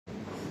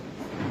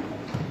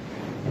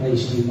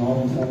Prys die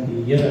naam van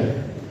die Here.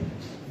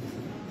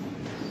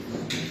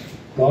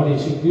 God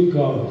is a good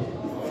God.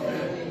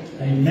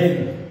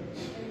 Amen.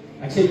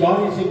 Ek sê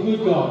God is a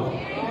good God.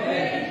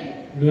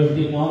 Loof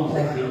die naam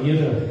van die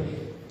Here.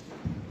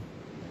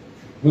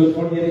 Woord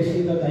van die Here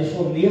sê dat hy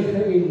sal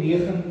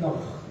 99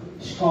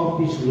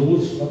 skapies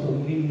los wat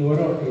hom nie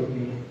nodig het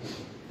nie.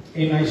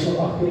 En hy sal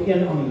agter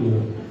een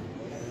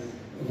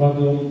aanloop wat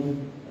hom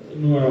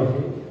nodig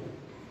het.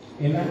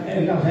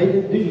 En as hy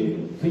dit doen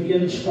vir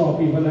een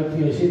skapie, wil ek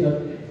vir jou sê dat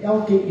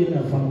elke ene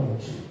van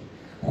ons,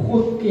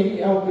 God ken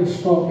elke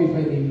skapie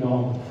by die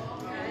naam.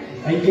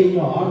 Hy ken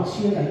jou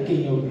hartseer, hy ken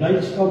jou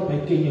blydskap, hy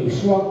ken jou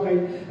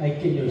swakheid, hy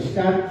ken jou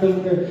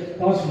sterkpunte.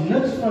 Daar's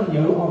niks van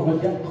jou af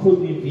wat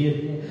God nie weet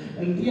nie.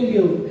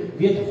 Inteendeel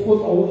weet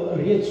God al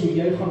reeds hoe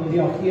jy gaan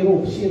reageer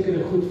op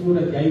sekere goed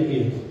voordat jy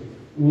weet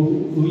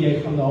hoe jy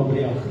gaan daarop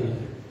reageer.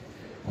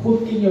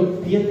 God ken jou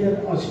beter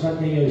as wat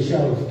jy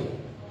jouself ken.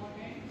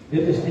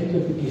 Dit is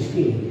eintlik 'n bietjie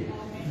skerry.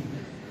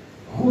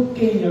 God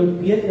ken jou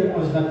beter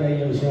as wat jy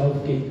jouself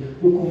ken.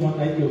 Hoekom? Want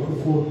hy het jou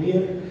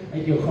geformeer, hy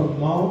het jou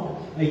gemaak,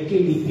 hy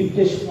ken die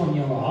dieptes van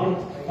jou hart.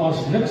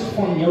 Daar's niks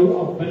van jou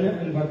af binne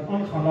in wat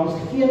aangaan. Daar's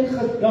geen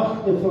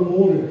gedagte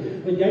vermoere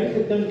wat jy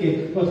gedink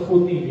het wat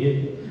God nie weet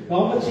nie.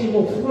 Daarom sê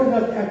nog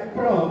voordat ek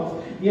praat,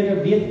 Here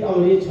weet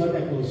alreeds wat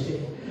ek wil sê.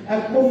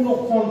 Ek kom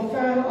nog van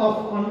ver af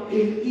aan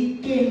en U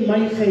ken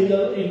my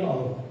geheel en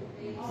al.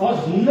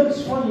 Daar's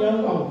niks van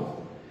jou af.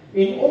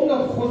 En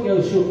omdat God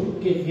jou so goed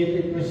ken, weet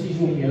hy presies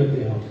hoe om jou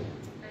te help.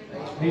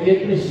 Hy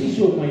weet presies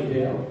hoe om my te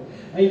help.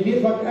 Hy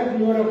weet wat ek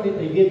nodig het,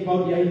 hy weet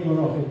wat jy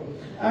nodig het.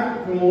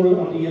 Ek vanmôre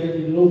aan die Here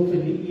die lof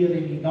en die eer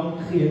en die dank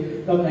gee,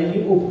 dat hy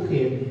nie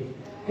opgee nie.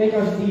 Kyk,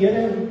 as die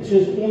Here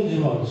soos ons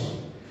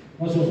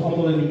was ons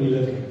almal in die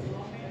moeilikheid.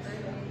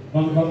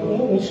 Want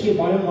ons gee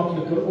baie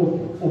makliker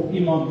op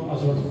iemand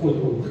as wat God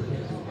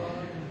opgee.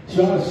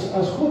 So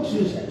as God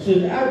soos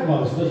ek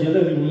was julle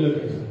in die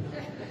moeilikheid.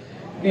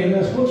 En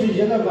as God soos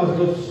julle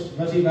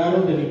was die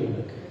wêreld in die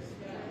moeilikheid.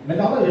 Met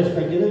alle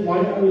respek, julle is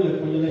baie oulik,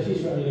 maar julle is nie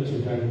so oulik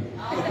soos hy nie.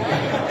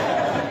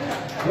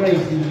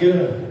 Prys die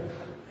Here.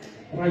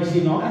 Prys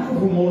die naam. Ek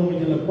wil vanmôre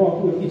met julle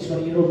praat oor iets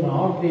wat hier op my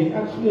hart lê.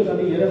 Ek glo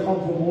dat die Here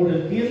gaan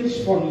vanmôre weens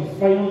van die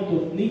vyand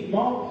tot nuut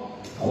maak.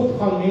 God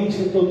gaan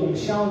mense tot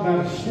homself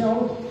herstel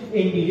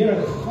en die Here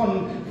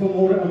gaan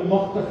vanmôre 'n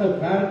magtige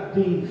werk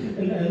doen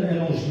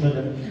in ons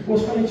midde.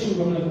 Ons gaan net so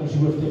oomblik ons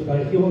hoofde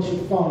buig. Hemelse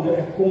Vader,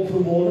 ek kom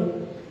vanmôre.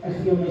 Ek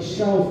gee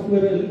myself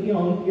oor in U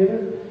hand, Here.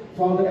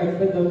 Vader, ek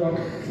bid dat daar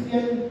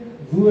geen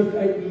woord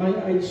uit my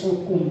uit sal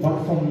kom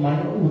wat van my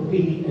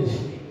opinie is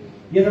nie.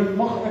 Here,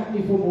 mag ek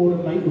nie vanmôre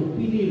my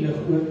opinie lig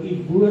oor U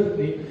woord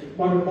nie,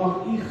 maar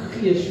mag U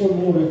Gees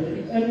vanmôre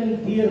in en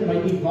deur my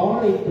die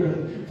waarheid bring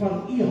van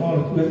U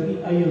hart oor U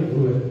eie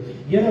woord.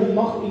 Here,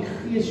 mag U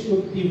Gees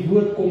ook die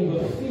woord kom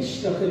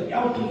bevestig in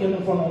elke een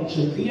van ons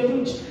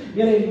lewens.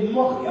 Here,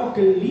 mag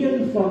elke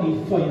leuen van die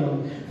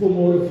vyand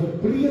vanmôre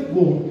verbreek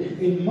word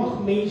en mag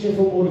mense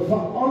vanmôre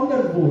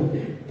verander word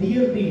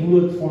deur die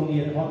woord van die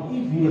Here. Want U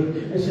woord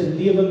is 'n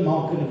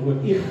lewendmakende woord.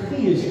 U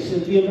Gees is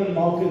 'n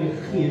lewendmakende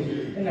Gees.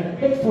 En ek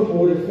bid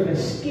vanmôre vir 'n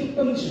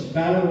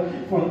skepingswêreld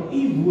van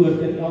U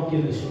woord in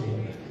elkeen se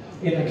lewe.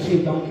 En ek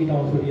sê dankie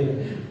daarvoor, Here.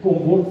 Kom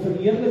word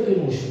verheerlik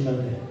in ons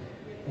midde.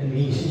 In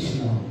Jesus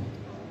naam.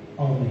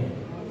 Amen.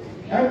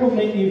 Ek wil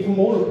met u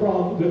vanmôre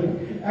praat oor,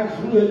 ek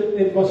glo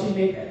dit was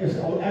nie net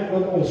ek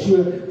wat al so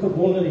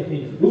gewonder het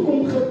nie.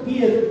 Hoekom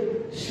gebeur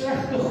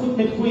slegte goed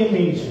met goeie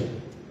mense?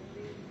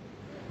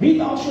 Wie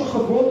het al so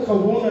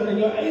gewonder in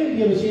jou eie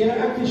lewe sê, Here,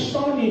 ek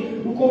verstaan nie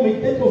hoekom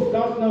het dit of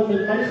dat nou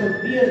met my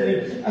gebeur nie.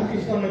 Ek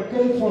is dan 'n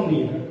kind van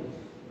die Here.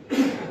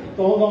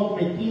 Dalk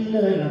met tiende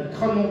en ek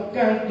gaan nog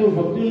kerk toe,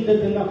 wat doen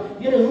dit en dat.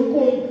 Here,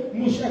 hoekom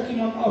moes ek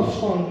iemand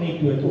afstaan net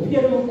dood? Of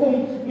Here, hoekom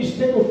moes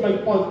dit op my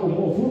pad kom?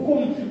 Of hoekom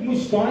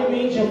moes daai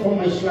mense van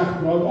my sleg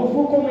praat? Of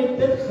hoekom het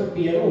dit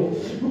gebeur? Of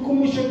hoekom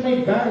moes ek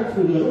my werk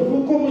verloor? Of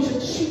hoekom moes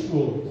ek siek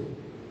word?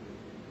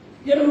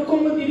 Here,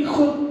 hoekom het hierdie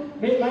goed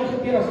met my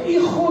gebeur? As U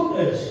God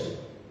is,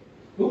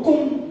 hoekom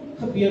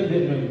gebeur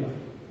dit met my?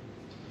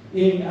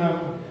 En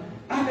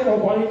ek het al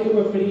baie keer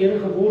ook vir die Here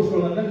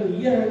geworstel en dink,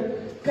 Here,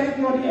 kyk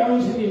maar die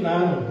ouens in die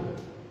wêreld.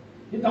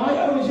 Daai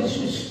ouens is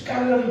so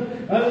skelm,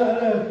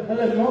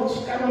 hulle maak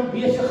skelm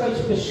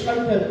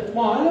besigheidsbesluite,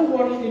 maar hulle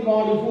worry nie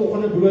waar die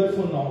volgende brood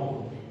vandaan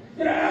kom.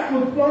 Here, ek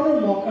moet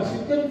planne maak as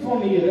 'n kind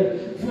van die Here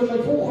vir my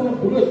volgende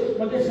brood,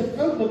 want dit is 'n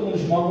fout wat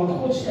ons maak, want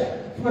God sê,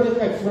 voordat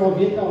ek vra,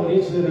 weet al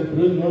reeds dat ek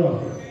brood nodig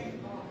het.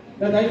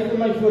 Dat hy vir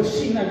my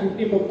voorsien, ek hoef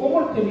nie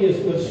bekommerd te wees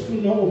oor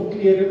skoene of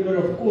klere oor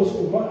of kos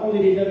of wat al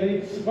die dinge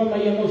nie, want my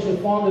hemelse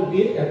Vader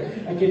weet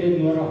ek het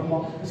dit nodig,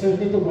 maar as ek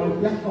net op my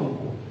plek kan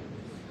kom,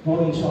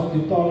 waar ons al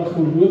totale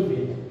geloof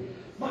het.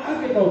 Maar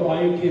ek het al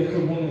baie keer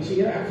gewonder en sê,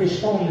 Here, ek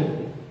verstaan dit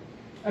nie.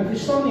 Ek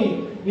verstaan nie,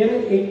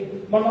 Here,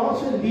 maar daar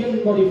is 'n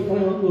leuen wat die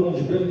vyand oor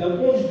ons bring, dat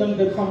ons dink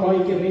dit gaan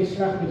baie keer net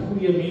sleg met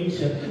goeie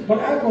mense. Maar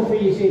ek wil vir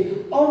julle sê,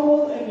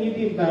 almal in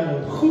hierdie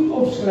wêreld, goed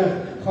of sleg,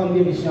 gaan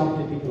deur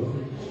dieselfde tipe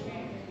goed.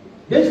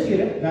 Dis die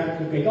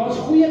werklikheid. Daar's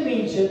goeie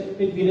mense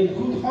met wie dit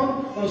goed gaan,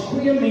 daar's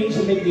goeie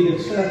mense met wie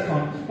dit sleg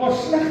gaan.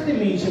 Daar's slegte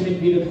mense met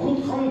wie dit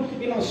goed gaan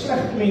en daar's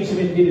slegte mense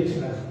met wie dit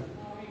sleg gaan.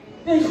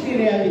 Dis die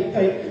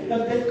realiteit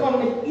dat dit kan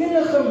met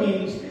enige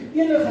mens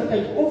enige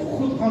tyd of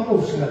goed gaan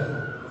of sleg gaan.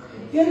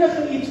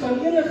 Enige iets kan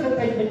enige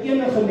tyd met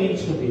enige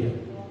mens gebeur.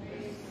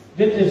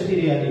 Dit is die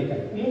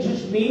realiteit. Ons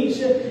is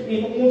mense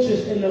en ons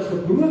is in 'n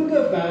gebroke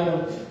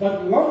wêreld wat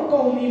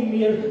lankal nie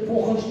meer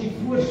volgens die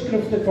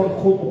voorskrifte van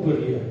God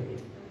opereer.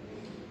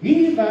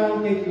 Hierdie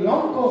wêreld het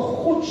lankal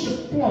God se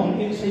plan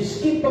en sy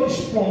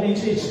skepingsplan en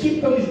sy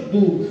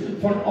skepingsdoel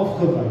van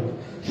afgewyk.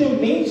 So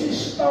mense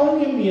staan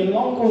nie meer,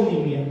 lankal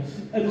nie meer,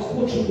 in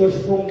God se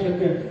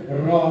oorspronklike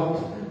raad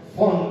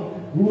van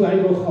hoe hy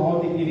wil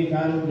gehad het hierdie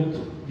wêreld moet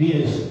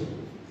wees.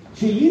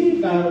 So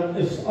hierdie wêreld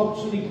is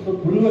absoluut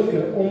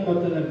gebroke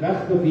omdat hulle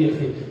wegbeweeg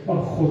het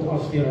van God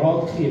as die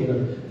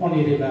raadgewer van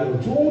hierdie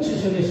wêreld. So ons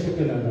is in 'n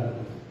stukkende wêreld.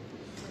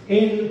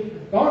 En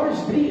daar is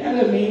 3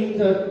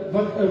 elemente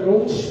wat 'n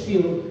rol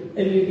speel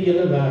in die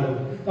hele wêreld.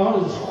 Daar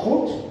is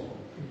God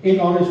en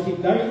daar is die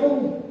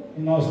duiwel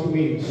en daar is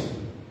die mens.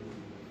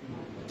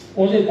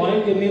 Ons het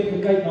baie keer meer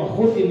gekyk na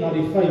God en na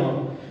die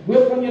vyand.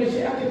 Hoor van julle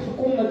sê ek het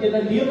gekom dat jy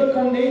 'n lewe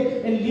kan hê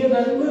en lewe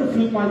in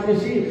oorvloed, maar het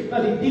gesê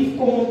dat die dief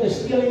kom om te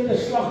steel en te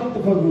slag en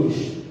te verwoes.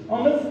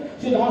 Amen.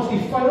 So daar's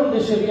die vyand,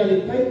 dis 'n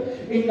realiteit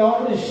en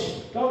daar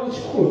is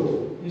God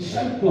en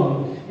sy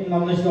plan en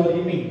dan is daar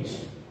die mens.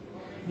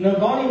 Nou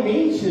waar die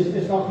mens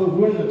is daar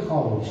gewoonlik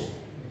chaos.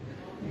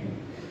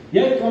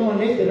 Jy kan maar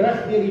net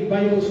reg deur die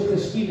Bybelse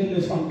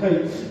geskiedenis van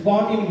kyk,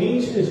 waar die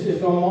mens is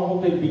daar maar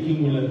altyd bietjie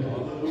moeilik.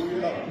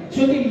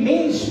 So die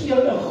mens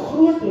speel 'n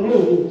groot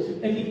rol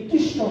in die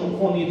toestand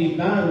van hierdie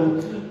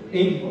wêreld.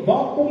 En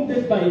waar kom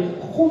dit by?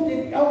 God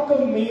het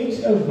elke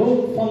mens 'n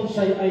wil van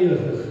sy eie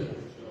gegee.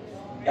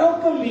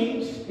 Elke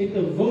mens het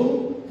 'n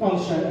wil van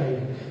sy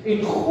eie.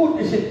 En God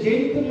is 'n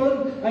gentleman,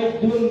 hy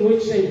doen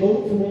nooit sy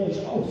wil vir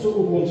ons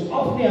op ons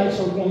af nie. Hy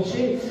sal ons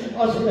sê,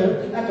 as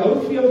ek hou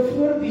vir jou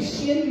voor die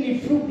seën en die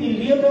vloek, die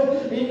lewe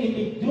en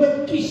die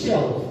dood, kies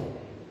self.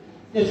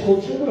 Dis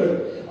God se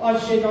woord.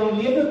 As jy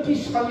dan lewe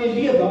kies, gaan jy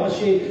lewe. As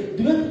jy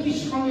dood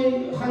kies,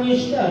 gaan jy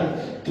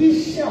sterf.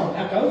 Kies self.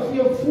 Ek hou vir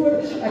jou voor,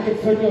 ek het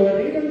vir jou 'n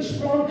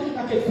reddingsplan,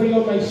 ek het vir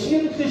jou my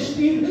seun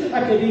gestuur,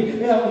 ek het die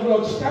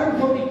laat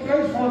sterf op die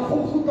kruis van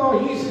Golgotha.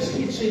 Jesus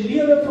gee sy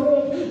lewe vir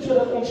ons,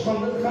 sodat ons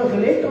gaan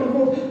gered kan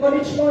word. But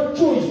it's my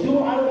choice.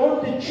 Do I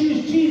want to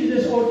choose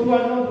Jesus or do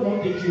I not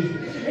want to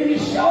choose? En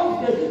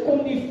dieselfde kom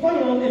die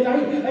vyand en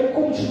hy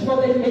kom soos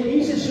wat hy met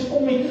Jesus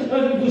gekom het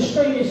in die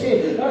woestyn en sê,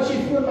 as jy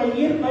voor my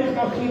neerbuig,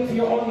 dan gee ek vir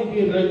jou al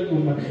die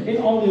rykdomme en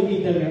al die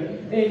dinge.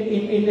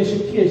 En dis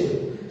 'n keuse.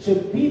 So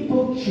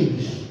people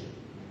choose.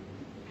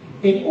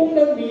 En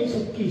omdat mense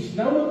kies,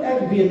 nou moet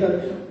ek weet dat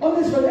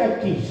alles wat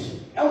ek kies,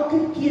 elke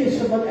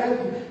keuse wat ek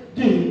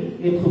doen,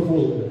 het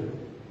gevolge.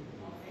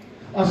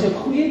 As ek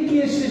goeie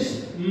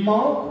keuses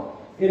maak,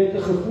 het dit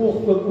 'n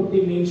gevolg ook op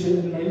die mense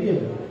in my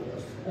lewe.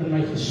 In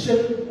my gesin,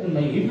 in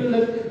my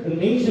huwelik, in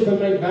mense by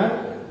my werk.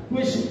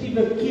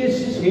 Positiewe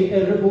keuses het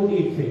 'n ripple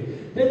effek.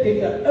 Dit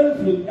het 'n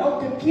invloed.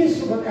 Elke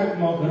keuse wat ek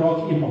maak,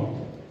 raak iemand.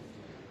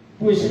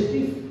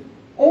 Positief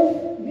of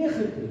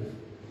negatief.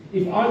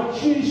 If I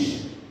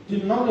choose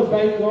to not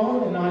obey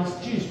God and I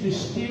choose to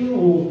steal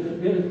or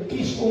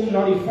kies om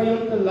na die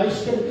vyand te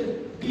luister,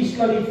 kies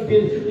dat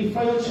die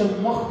vyand se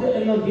magte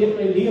in en deur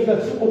my lewe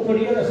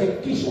opereer, as hy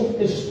kies om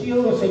te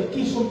steel, as hy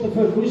kies om te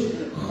verwoes,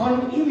 gaan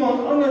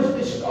iemand anders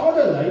te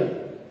skade ly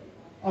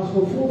as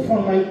gevolg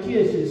van my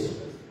keuses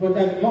wat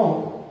ek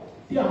maak.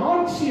 Die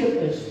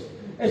hartseer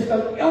is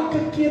dat elke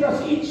keer as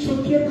iets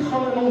verkeerd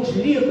gaan in ons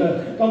lewe,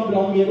 dan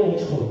blameer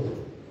ons God.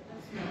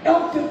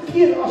 Elke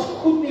keer as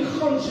goed nie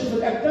gaan soos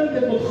wat ek dink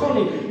dit moet gaan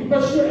nie, die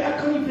pastoor, ek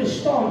kan nie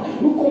verstaan,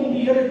 hoekom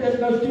die Here dit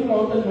nou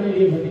toelaat in my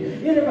lewe nie.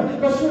 Here,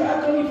 pastoor,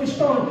 ek kan nie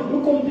verstaan,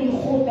 hoekom doen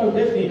God nou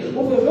dit nie?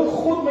 Of wil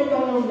God my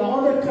dan nou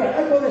nader kry?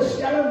 Ek wil 'n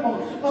stelling maak,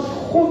 as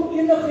God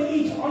enige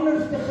iets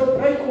anders te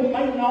gebruik om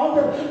my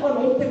nader aan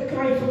hom te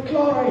kry,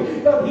 verklaar hy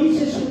dat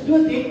Jesus se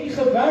dood het nie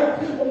gewerk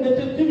om dit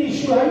te doen nie.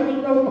 So hy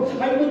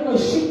moet nou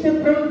siekte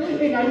bring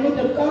en hy moet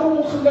 'n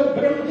karongeluk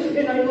bring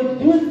en hy moet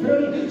dood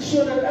bring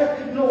sodat ek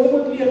nou hom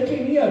moet leer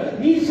ken. Nee,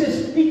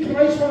 Jesus, die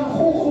kruis van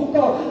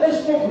Golgotha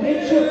is nog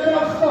net so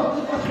kragtig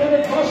as wat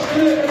dit was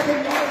voor in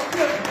die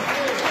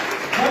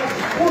wat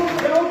God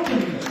wel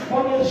doen,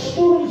 wanneer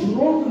storms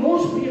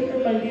losbreek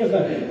in my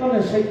lewe, dan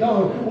is hy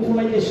daar om vir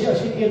my te sê,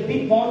 as jy deur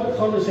diep water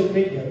gaan, is ek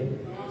met jou.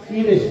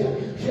 Hier is ek.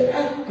 So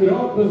ek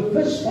raak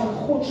bewus van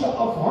God se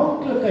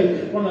afhanklikheid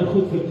wanneer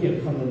goed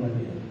verkeerd gaan in my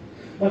lewe.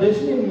 Maar dit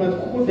is nie met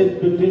God dit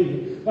bedoel nie.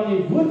 Want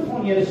die woord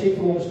van Here sê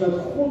vir ons dat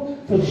God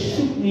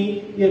versoek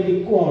nie deur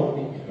die kwaad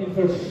nie. En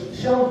vir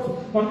self,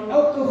 want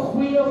elke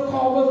goeie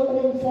gawe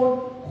kom van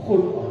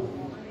God af.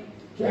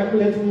 So ek wil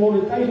dit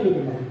vanmôre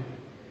tydelik maak.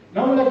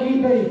 Nou wil ek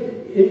hier by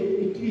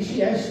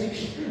Ecclesiastes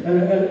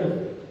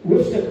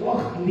hoofstuk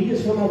 8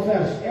 lees vanaf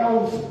vers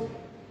 11.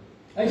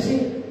 Hy sê,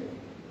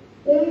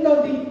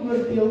 omdat die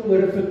oordeel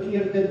oor 'n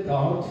verkeerde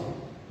daad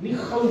nie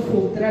gou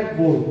voltrek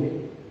word nie,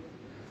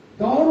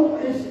 Daarom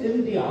is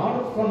in die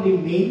hart van die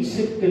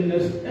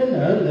mensekinders in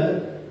hulle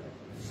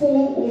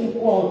vol om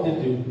kwaad te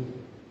doen.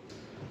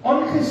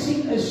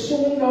 Aangesien 'n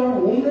sondaar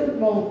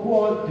 100-maal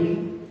kwaad doen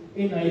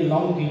en hy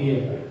lang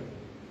lewe.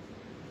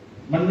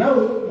 Maar nou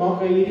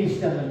maak hy hierdie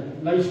stelling,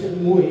 luister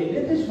mooi, en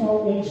dit is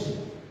waar ons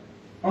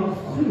aan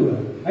glo.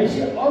 Hy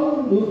sê,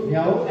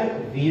 alhoewel ek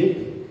weet,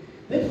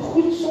 dit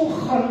goed sal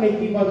gaan met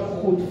die wat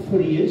God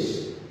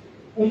vrees,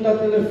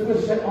 omdat hulle voor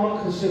sy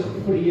aangesig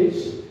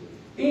vrees,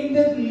 en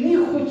dit nie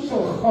goed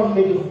sal gaan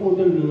met die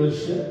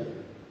goddelose,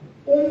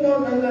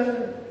 omdat hulle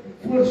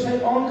voor sy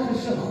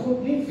aangesig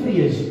God nie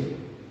vrees nie.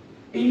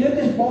 En dit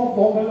is waar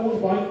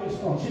ons baie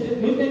verstaan. So dit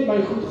moet net my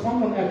goed gaan,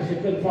 want ek is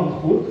 'n kind van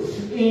God,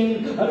 en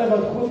hulle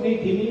wat God nie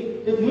dien nie,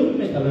 dit moet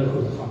met hulle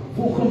goed gaan,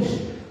 volgens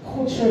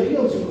God se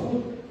reëls en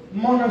God.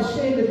 Maar nou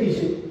sê dit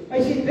hier, hy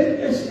sê dit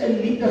is 'n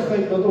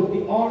nietigheid wat op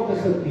die aarde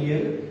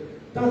gebeur,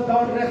 dat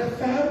daar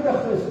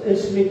regverdig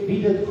is met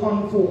wie dit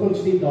gaan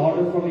volgens die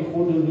dade van die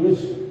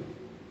goddelose.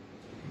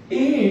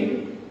 En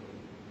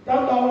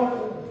dat daar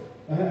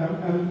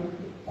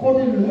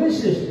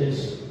goddeloses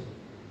is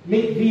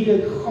met wie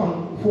dit gaan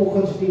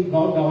volgens die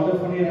dade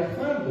van die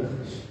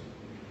regverdiges.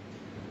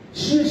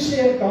 So sê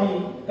ek dan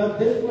dat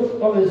dit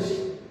ook alles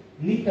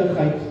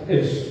nietigheid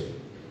is.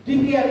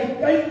 Die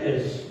realiteit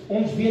is,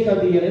 ons weet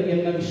dat die Here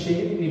een ding sê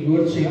en die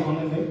woord sê 'n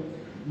ander ding,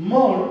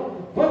 maar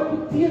wat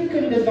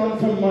beteken dit dan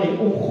vir my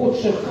om God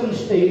se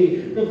guns te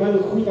hê terwyl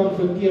goed aan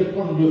verkeerd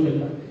kan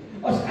loop?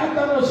 As ek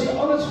dan nou sê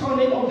alles gaan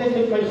net altyd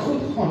met my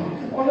goed gaan,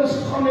 alles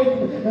gaan net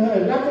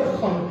lekker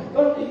gaan,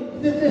 dan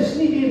dit is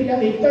nie die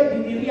realiteit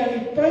nie. Die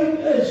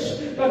realiteit is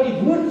dat die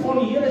woord van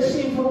die Here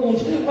sê vir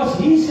ons, as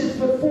Jesus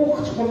vervolg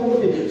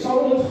geword het, sal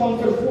ons gaan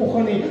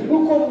vervolg nie.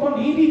 Hoekom? Want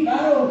hierdie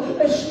wêreld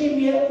is nie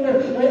meer onder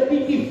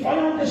die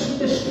vyand is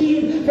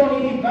bestuur van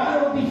hierdie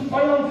wêreld, die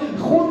vyand,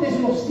 God is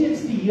nog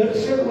steeds die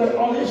heerser oor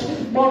alles,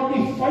 maar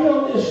die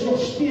vyand is nog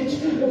steeds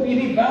op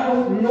hierdie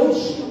wêreld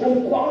los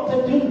om kwaad te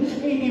doen,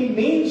 en die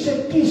mense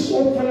kies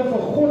of hulle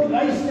vir God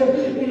luister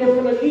en of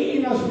hulle nie.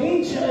 En as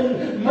mense in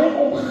my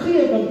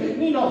omgewing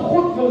nie na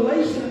God wil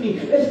luister nie,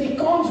 is die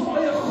kans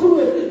baie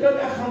groot dat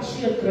ek gaan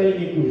seer kry in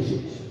die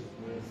proses.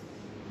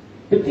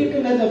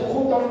 Beteken dit dat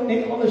God dan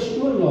net alles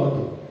toelaat?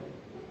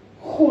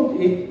 God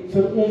het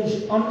vir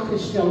ons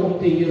aangestel om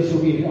te heers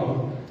op hierdie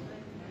aarde.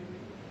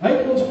 Hy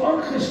het ons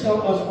aangestel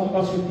as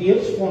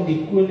ambassadeurs van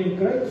die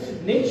koninkryk,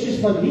 net soos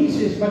wat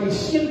Jesus, wat die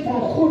seun van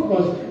God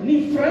was,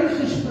 nie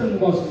vrygespring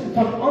was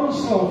van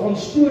aanslag, van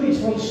stories,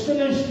 van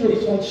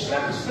kinderstories, van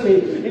slegsel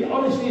en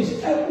alles nie, is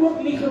ek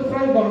ook nie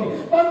gevrybaar nie.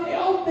 Want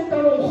elke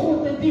dan om God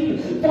te dien,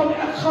 want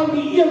ek gaan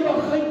die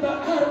ewigheid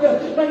beerwe,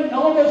 my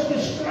naam is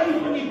geskryf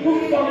in die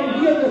boek van die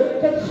lewe.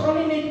 Dit gaan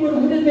nie net oor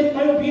hoe dit met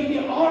my op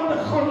hierdie aarde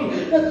gaan nie,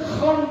 dit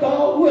gaan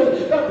daaroor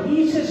dat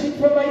Jesus het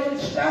vir my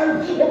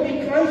gesterf op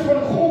die kruis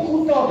van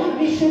Golgotha,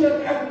 nie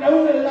sodat ek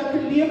nou 'n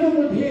lekker lewe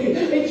moet hê,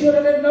 en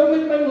sodat dit nou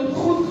met my moet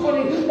goed gaan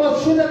nie, maar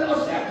sodat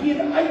as ek hier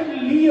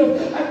uitleef,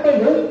 ek by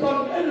hom kan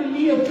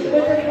inleef,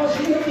 dat ek was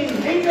oor die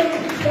redding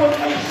van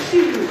my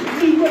siel,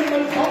 nie oor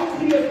my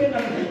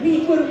bankrekening, nie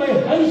oor my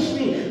huis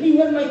nie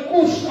oor my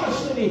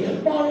koskaste nie,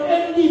 maar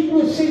in die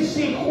proses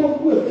sê God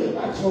ook,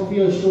 ek sal vir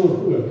jou sorg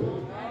ook.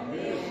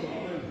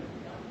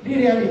 Die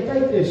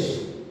realiteit is,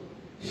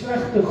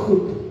 slegte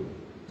goed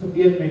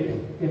gebeur met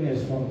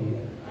kinders van die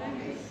Here.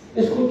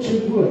 Dis God se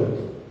woord.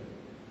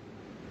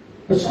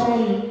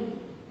 Psalm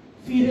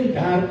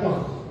 34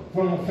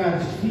 van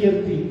vers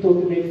 14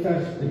 tot en met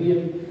vers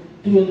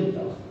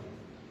 23.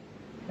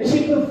 Hy sê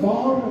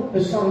bewaar,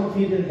 Psalm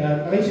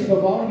 34, hy sê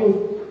bewaar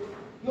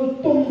jou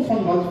tong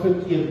van wat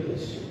verkeerd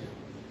is,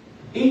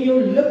 en jou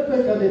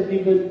lippe dat dit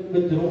nie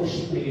bedrog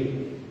spreek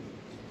nie.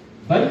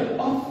 Wyk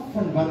af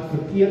van wat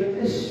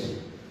verkeerd is,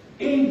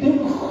 en doen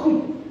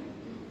goed.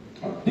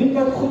 Doen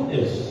wat goed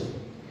is.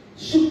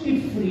 Soek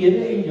die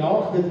vrede en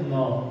jaag dit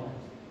na.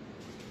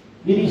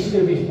 Hierdie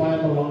skrif is baie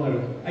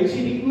belangrik. Hy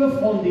sê die oë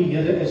van die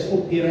Here is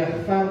op die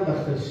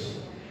regverdiges,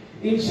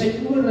 en sy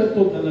ore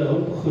tot hulle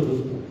hulp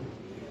geroep.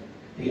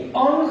 Die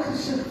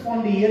aangesig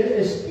van die Here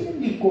is teen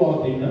die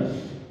kwaaddoeners,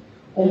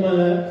 om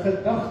hulle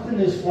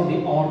gedagtenis van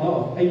die aarde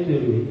af uit te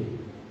roei.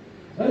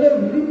 Hulle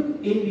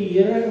roep en die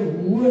Here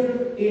hoor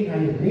en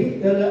hy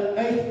red hulle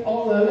uit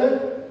al hulle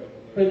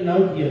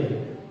benoudhede.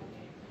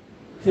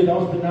 So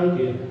daar's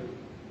benoudhede.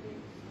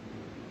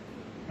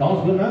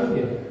 Daar's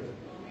benoudhede.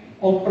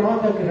 Al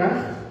praat ek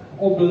reg,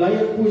 al bely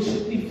ek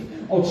positief,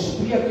 al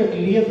spreek ek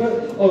lewe,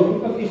 al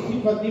roep ek die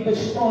goed wat nie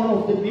bestaan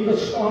of dit nie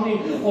bestaan nie,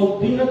 al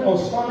doen ek, al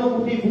staan ek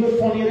op die woord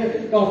van die Here,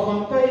 daar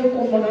gaan tye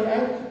kom wanneer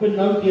ek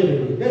benoudhede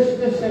het.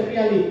 Dis 'n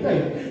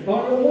realiteit.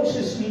 Maar ons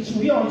is nie,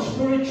 we are on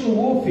spiritual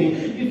warfare.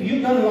 If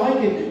you don't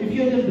like it, if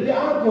you don't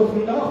believe of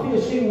vandag weer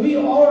sê, we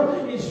are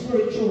in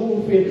spiritual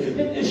warfare.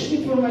 Dit is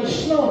nie vir my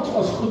snaaks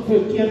as goed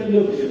verkeerd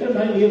loop in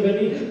my lewe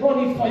nie, want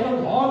die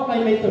vyand haat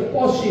my met 'n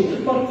passie,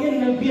 maar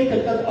een ding weet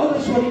ek, dat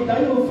alles wat die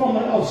duiwel van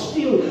my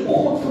afsteel,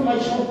 God vir my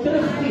sal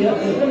teruggee,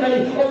 en hy,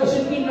 as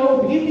ek nie nou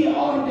op hierdie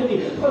aarde nie,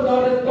 gaan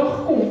daar 'n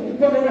dag kom,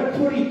 wanneer ek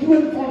voor die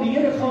troon van die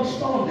Here gaan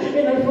staan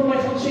en hy vir my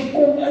gaan sê,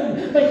 kom in,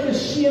 my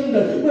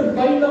geseënde, oor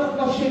weinig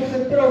was jy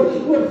getrou,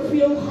 oor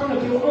veel gaan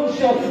ek jou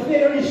aanstel.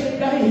 There is a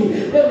day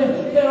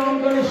that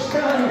I'm going to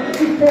stand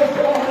before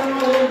God and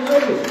I will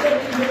know that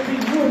He will be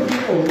worthy.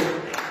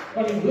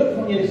 Want die woord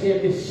van Here sê,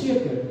 ek is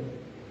seker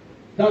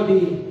dat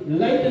die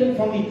lyding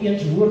van die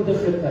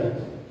teenswoordige tyd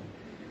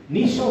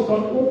nie sal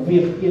kan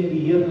opweeg teen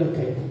die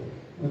heerlikheid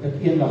wat ek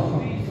eendag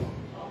gaan hê.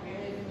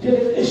 So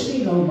dit is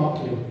nie nou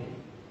maklik.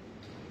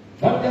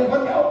 Wat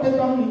help dit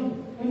dan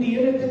om die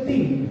Here te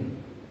dien?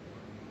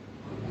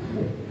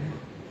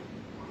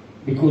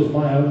 Because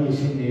my home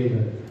is in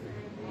heaven,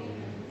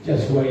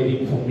 just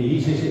waiting for me.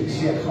 Jesus, ek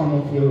sê, ek gaan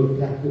om vir jou 'n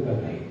plek te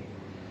berei.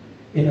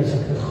 En as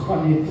ek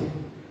gegaan het,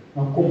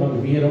 dan kom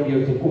ek weer om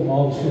jou te kom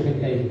haal, sodat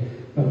jy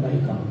by my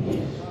kan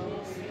wees.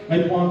 My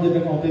pa het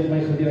dit altyd my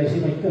geleer, hy sê,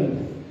 my kind,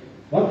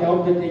 wat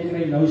help dit ek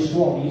kry nou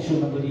swaar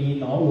hierso, dan wil jy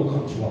hierna ook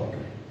gaan swaar kry.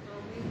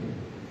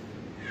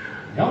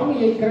 Ja, maar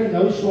jy kry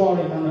nou swaar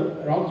en dan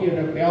raak jy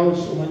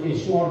rebels omdat jy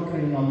swaar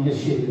kry en dan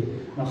mis jy dit.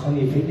 Dan gaan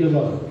jy vir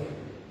ewig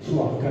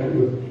swaar kry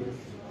ook nie.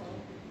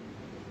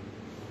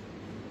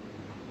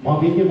 Maar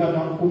weet jy wat,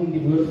 dan kom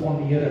die woord van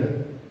die Here.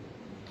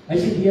 Hy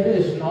sê die Here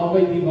is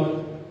naby die wat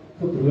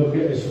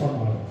gebroken is van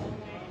hart.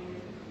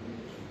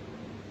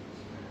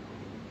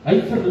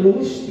 Hy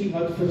verlos die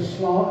wat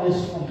versla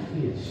is van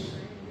gees.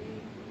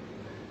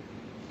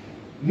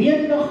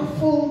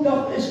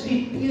 Menigvuldig is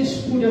die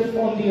teëspoede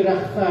van die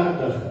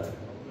regverdige.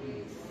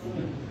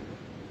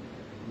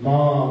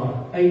 Maar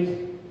uit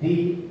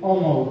die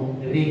almal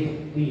red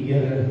die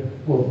Here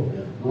op.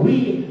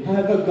 We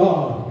have a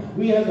God.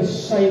 We have a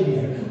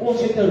Savior.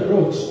 Ons het 'n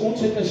rots,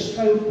 ons het 'n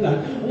skuilplek,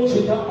 ons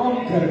het 'n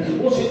anker,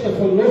 ons het 'n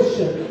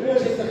verlosser,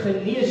 ons het 'n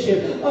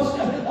geneesheer.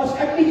 As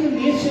ek nie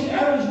geneesing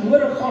ergens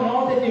nodig gaan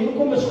haal het nie,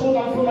 hoekom is God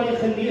dan vir my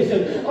 'n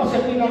geneesheer as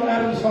ek nie dan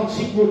ergens van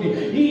siek word nie?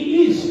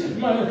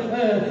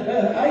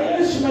 Hy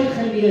is my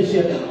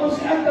geneesheer. As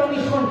ek dan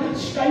nie gaan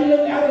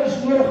skuiling ergens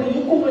nodig het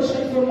nie, hoekom is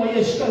hy vir my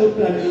 'n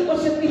skuilplek?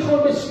 As ek nie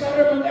gaan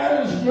beskerming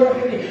ergens nodig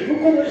het nie,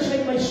 hoekom is hy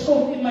my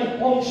skild en my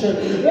panser?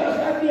 As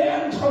ek nie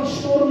ergens gaan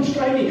storms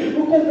kry nie,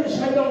 hoekom is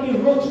hy dan die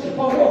rots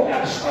waarop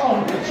ek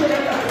staan,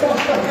 sodat ek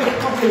vastigheid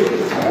kan hê?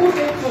 God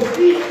het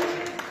geweet,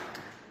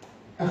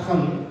 ek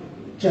gaan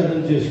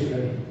challenges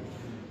kry.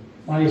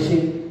 Maar hy sê,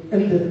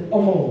 uit dit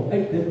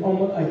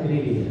allemaal uit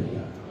red die Here.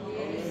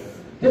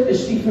 Dit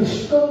is die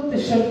verskil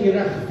tussen die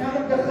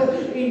regverdige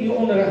en die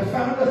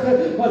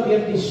onregverdige, wat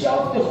deur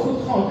dieselfde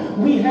goed gaan.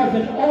 We have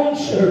an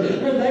answer,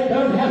 and they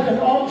don't have an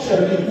answer.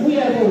 We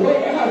have a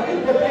way out,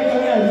 but they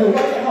don't have a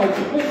way out.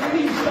 When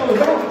things go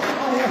wrong,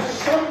 I have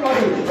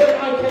somebody that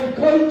I can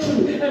go to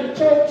and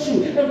talk to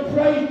and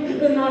pray,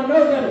 and I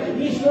know that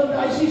he's not,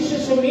 hy sê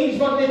soos 'n mens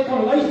wat net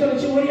kan luister en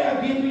sê, hoor jy,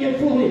 ek weet hoe jy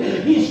voel nie.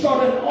 He's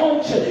got an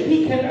answer.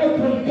 He can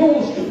open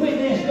doors when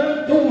there's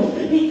no doors.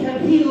 He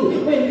can heal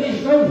when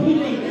there's no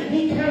healing.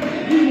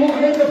 He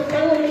will never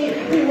fail me.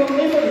 He will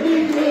never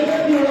leave me.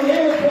 He will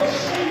never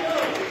forsake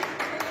me.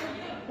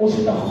 Ons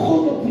het 'n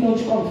God op wie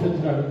ons kan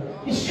vertrou.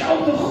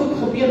 Dieselfde goed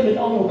gebeur met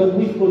almal, but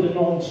we've got an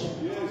answer.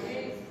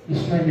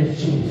 His name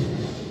is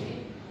Jesus.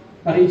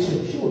 But it's a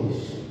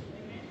choice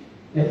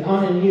that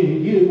I and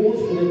you ons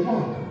moet dit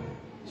maak.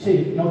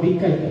 Sê, nou wie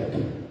kyk ek?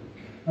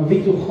 Nou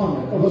wie toe gaan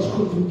ek? Al was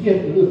goed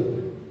verkeerd loop.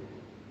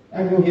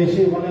 Ek wil jy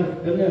sê, wanneer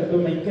dinge by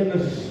my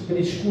kinders by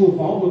die skool,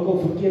 waar ook al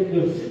verkeerd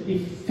loop, die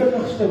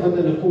vinnigste wat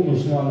hulle kom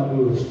is na hulle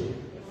ouers toe.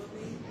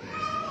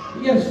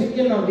 Die eerste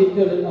een dan weet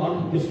hulle aan,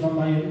 dus na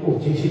my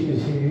of Jessica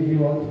sê, weet jy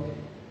wat,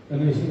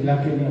 dan is nie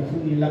lekker nie, ek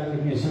voel nie lekker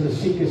nie, as hulle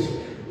siek is,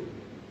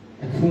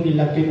 ek voel nie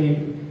lekker nie,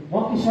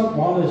 maak nie saak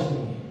waar is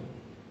nie.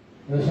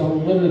 Hulle sal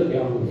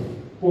onmiddellik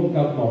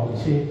kontak maak en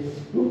sê,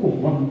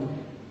 hoekom, want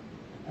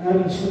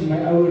ergens in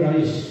my ouer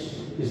huis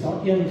is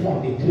daar een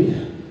van die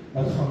twee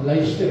wat gaan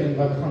luister en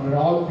wat gaan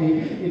raad hê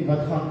en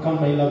wat kan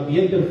my laat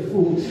beter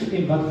voel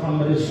en wat gaan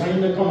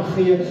medisyne kan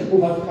gee of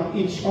wat gaan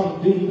iets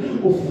kan doen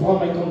of wat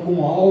my kan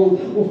kom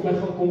haal of my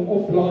gaan kom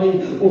oplaai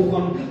of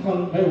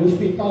gaan by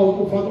hospitaal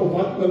of wat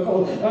ook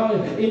al.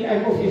 En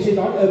ek of jy sê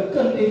daar 'n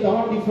kind het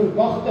daar die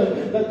verwagting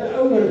dat 'n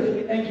ouer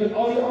eintlik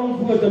al die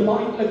antwoorde, maar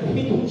eintlik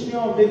het ons nie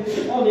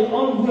al die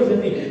antwoorde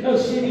nie. Nou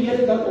sê die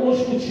Here dat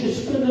ons moet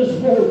soos kinders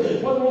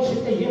word, want ons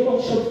het 'n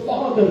hemelse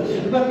Vader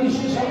wat nie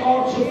soos 'n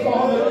aardse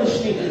Vader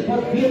is nie,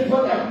 wat weet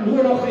wat ek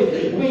nodig het.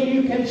 When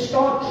you can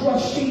start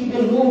trusting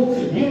the Lord,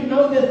 you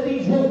know that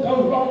things will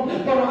go wrong,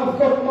 but I've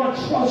got my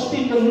trust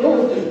in the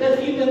Lord, that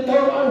even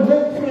though I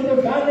walk through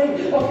the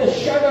valley of the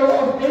shadow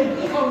of death,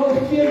 I will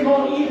fear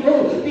no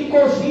evil,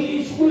 because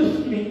He is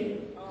with me.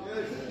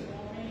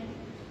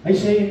 Hy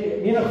sê,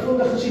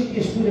 menigvuldig is die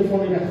teëspoede van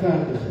die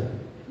regverdige,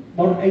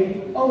 maar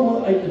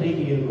almal uit red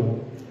die Here op.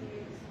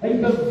 Hy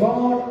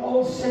bewaar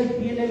al sy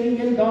bene, nie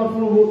een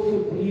daarvan word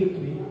gebreek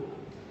nie.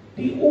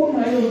 Die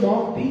onheil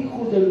maak die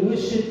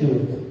goddelose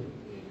dood.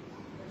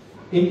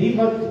 En die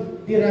wat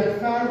die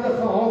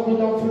regverdige haat moet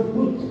dan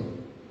verboed.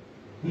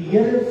 Die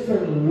Here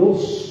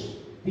verlos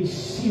die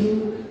siel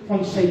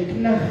van sy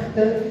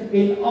knegte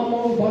en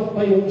almal wat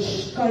by hom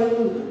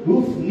skuil,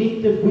 hoef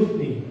nie te boet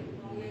nie.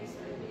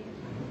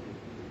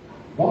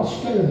 Waar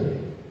skuil hy?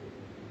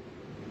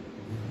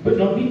 Maar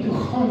na wie toe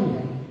gaan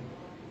jy?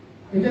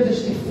 En dit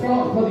is die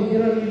vraag wat die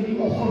Here in die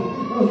oggend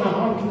in my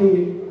hart lê.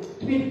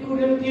 2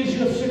 Korintiërs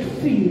hoofstuk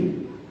 4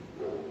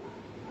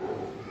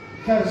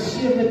 vers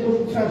 7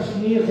 tot vers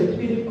 9,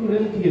 2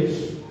 Korintiërs.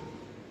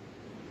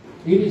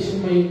 Hier is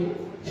vir my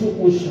so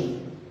awesome.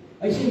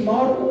 Hy sê,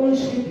 maar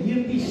ons het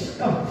hierdie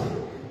skat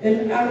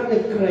in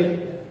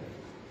aardekruike,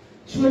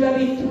 sodat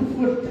die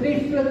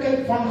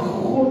voortreffelikheid van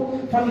God,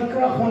 van die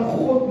krag van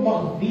God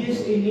mag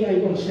wees en nie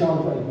uit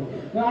onsself uit nie.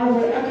 Nou,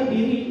 ek het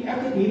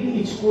hierdie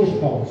iets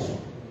kosbaars,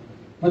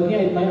 wat nie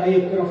uit my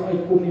eie krag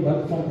uitkom nie,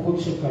 wat van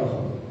God se krag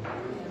uit.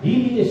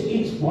 Hierdie is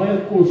iets baie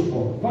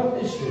kosbaar. Wat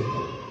is dit?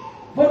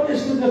 Wat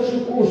is dit wat so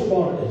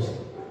kosbaar is?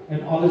 En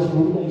alles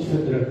word ons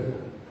verdruk.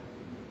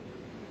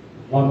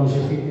 Maar ons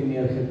is nie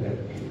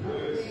neergedruk nie.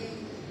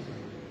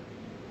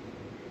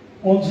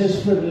 Ons is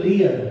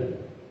verleer,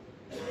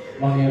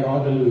 maar nie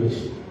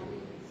radeloos.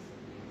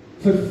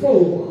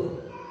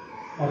 Vervolg,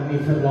 maar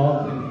nie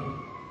verlaat nie.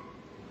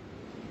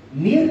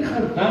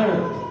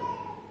 Neergewerp,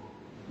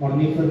 maar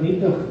nie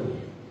vernietig nie.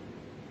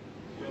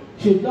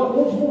 So dat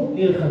ons word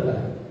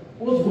neergewerp,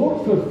 ons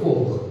word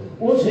vervolg.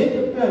 Ons het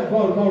 'n plek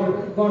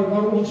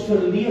waar ons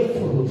verleef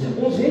voel.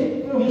 Ons het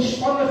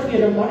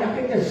omstandighede, maar ek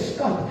het 'n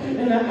skat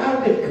in 'n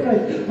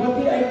aardekruik wat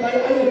nie uit my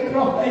eie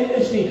krag uit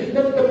is nie.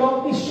 Dit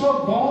maak nie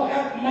saak waar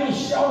ek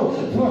myself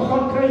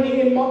gaan kry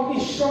nie, en maak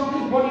nie saak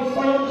wat die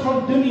vyand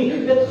gaan doen nie.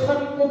 Dit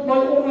gaan tot my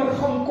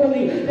ondergang kom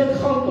nie. Dit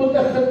gaan tot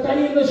 'n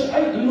getuienis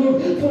uitloop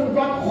vir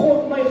wat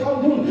God my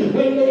gaan doen.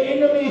 When the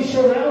enemy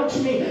surrounds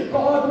me,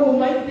 God will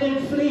make them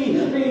flee.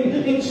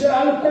 En so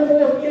hulle kom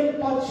op een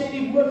pad, sê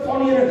die woord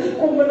van die Here,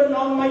 kom hulle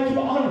na my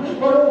toe aan,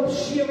 waarop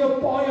 7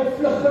 paaie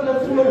vlug hulle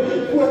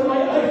voor my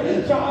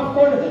uit. So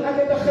ek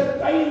het 'n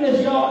getuienis,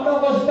 ja,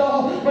 daar was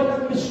daar wat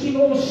ek miskien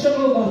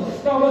omsingel was.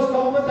 Daar was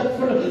daar wat ek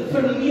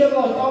verleef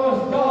was. Daar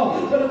was daar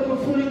wat ek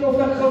gevoel het of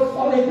ek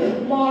geval het.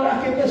 Maar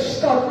ek het 'n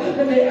skat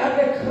in die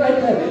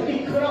aardekruike,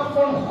 die krag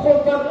van God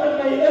wat in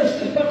my is,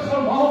 wat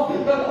gaan maak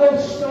dat al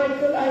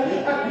struikel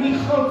ek nie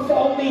gaan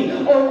val nie.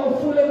 Al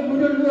voel ek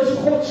moedeloos,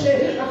 God sê,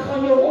 ek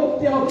gaan jou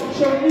optel,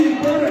 so nie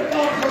hoor ek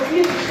al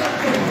gewetenskap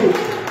goed.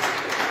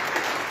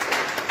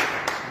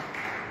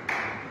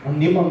 Want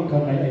niemand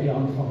kan my uit die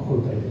hand van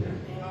God uitdruk.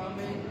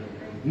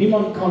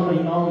 Niemand kan my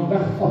naam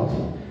wegvat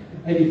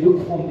uit die boek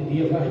van die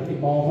lewe uit, die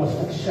behalwe as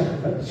ek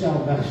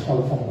self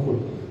wegstel van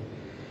God.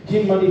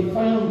 Sien, maar die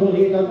vyand wil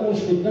hê dat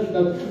ons moet dink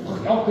dat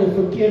elke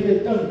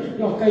verkeerde ding,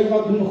 ja, kyk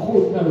wat doen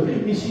God nou.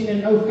 Jy sien,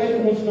 en nou kyk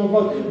ons na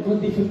wat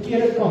die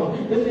verkeerde kant.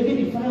 Dit weet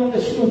die vyand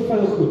is so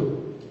veel goed.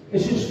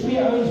 Is soos 2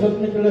 ouens wat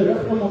met hulle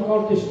rug na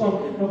mekaar te staan,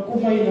 dan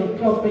kom hy en dan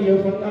klap by jou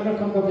van die ander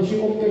kant af, as jy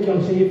opkyk,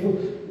 dan sê jy,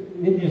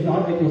 weet nie, is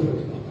daar uit jou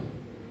geklap.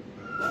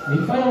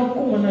 Die vyand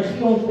kom en hy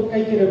gee ons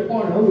kyk hier 'n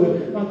paar houe,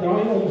 dan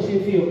draai hy om en sê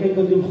vir jou, kyk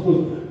wat doen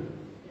goed.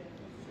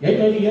 Jy het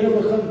nou die Here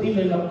begin dien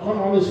en dan gaan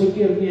alles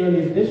verkeerd in jou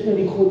lewe. Dis nou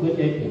die God wat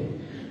jy dien.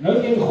 Nou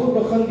jy God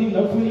begin dien,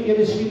 nou voel jy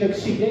ewe skielik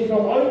siek. Jy het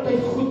nou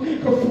altyd goed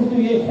gevoel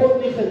toe jy God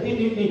nie gedien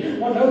het nie,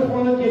 maar nou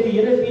vandat jy die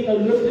Here dien, nou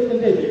loop dit en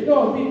dit. Ja,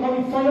 maar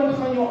die vyand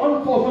gaan jou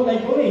aanval, want hy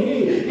wil nie hê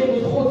jy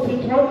moet God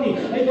vertrou nie.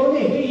 Hy wil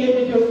nie hê jy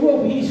moet jou oë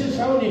op Jesus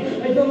hou nie.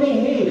 Hy wil nie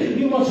hê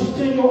you must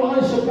turn your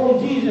eyes upon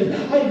Jesus.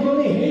 Hy wil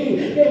nie hê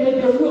jy moet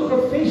jou oë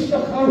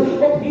gefestig hou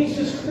op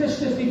Jesus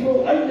Christus, die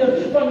volleinder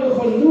van jou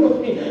geloof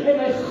nie. En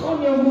hy gaan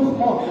jou moeg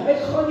maak. Hy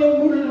gaan jou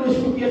moedeloos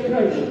probeer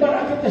kry. Maar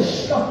ek het 'n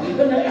stap in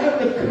 'n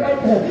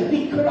aardekruike,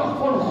 die krag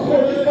van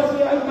God wat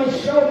nie uit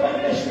myself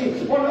uit is nie.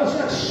 Want as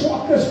ek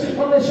swak is,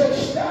 dan is ek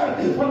sterk.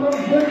 Want dan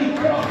wil die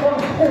krag van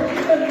God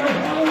in my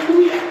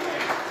halleluja.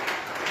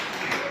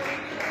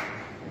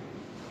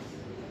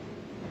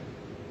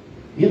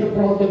 Here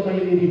praat met my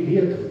hierdie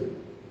week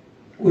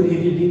oor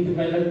hierdie lied,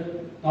 terwyl ek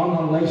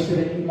daarna luister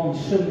en iemand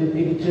sing dit,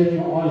 hierdie turn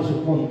your eyes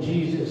upon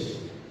Jesus.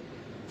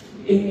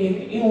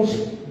 En ons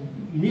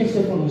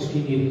meeste van ons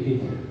ken hierdie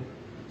lied.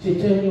 Say,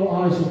 turn your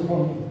eyes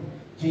upon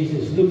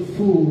Jesus, look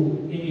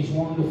full in his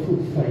wonderful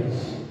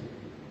face,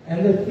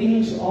 and the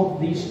things of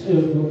this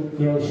earth will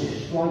grow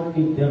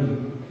slightly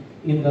dim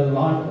in the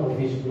light of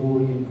his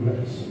glory and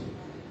grace.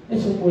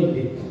 Dis 'n mooi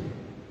lied.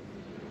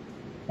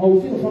 Maar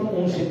hoeveel van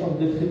ons het al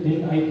dit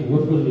gedoen uit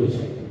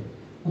hopeloosheid?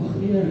 Ag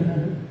Here,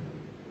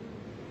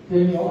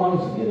 turn your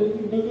eyes, Here,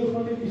 dinge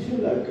gaan net nie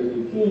so lekker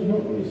nie,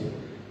 nog eens.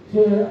 So,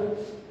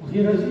 ag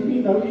Here, as jy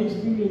nie nou iets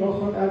doen, dan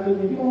gaan ek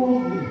dit nie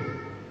doen.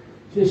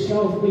 So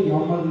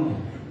selfbejammer nie.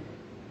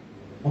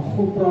 Maar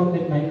God praat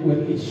met my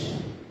oor iets.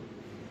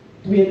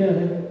 2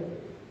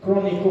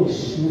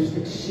 Chronicles,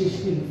 hoofstuk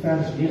 16,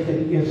 vers 9,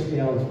 die eerste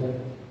helfte.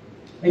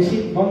 Hy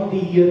sê, want die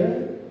Here,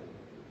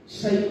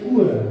 sy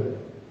oë,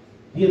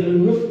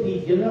 deurloop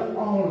die hele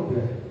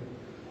aarde,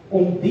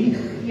 om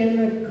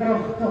diegene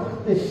kragtig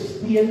te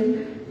steun,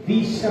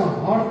 wie se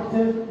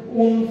harte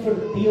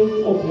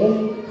onverdeeld op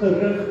hom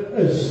gerig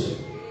is.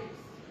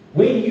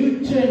 When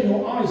you turn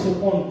your eyes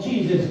upon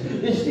Jesus,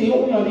 dis die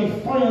omdat die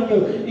vyand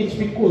jou, it's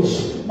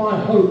because my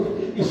hope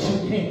is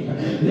in Him.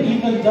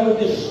 Even though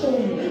the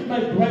storm may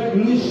break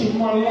loose in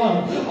my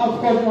life,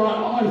 I've got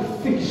my eye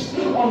fixed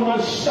on my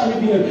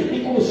Savior,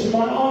 because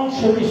my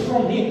answer is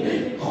from Him.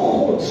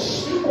 God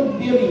kom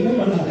deur die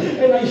hemel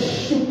en hy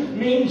soek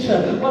mense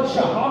wat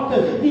se harte,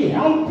 die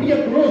hel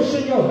breek los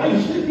in jou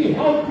huis, die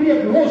hel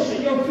breek los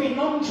in jou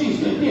finansies,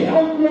 die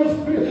hel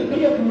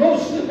breek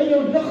los in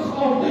jou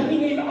liggaam,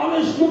 en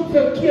alles loop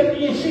verkeerd,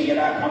 en jy sê,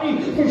 Here, ek kan nie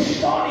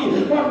verstaan nie,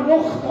 maar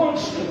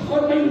nogtans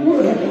gaan my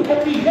oor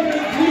op die Here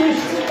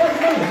wees, wat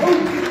my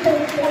hoop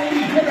kom van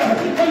die Here,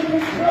 my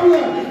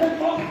vertroue, en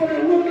mag vir 'n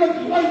oomblik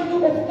lyk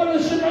of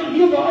alles in my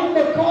lewe uit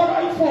mekaar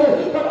uitval,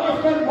 but I've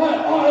got my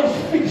eyes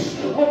fixed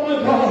on my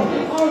God.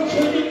 I'm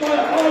turning my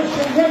eyes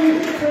away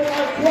from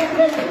my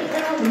problem,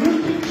 and I'm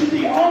looking to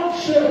the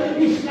answer.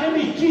 His name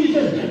is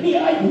Jesus. Nie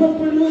uit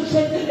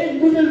hopeloosheid en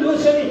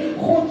moedeloosheid nie.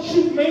 God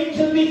soek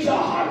mense wie se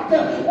harte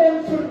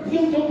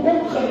onverdeeld op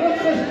hom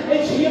gerig is, en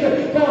sê, Here,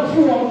 God,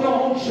 you are the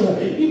answer.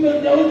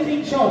 Even though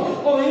things are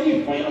already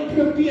vyand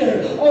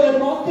probeer, al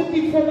maak dit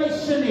nie vir my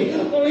sin nie,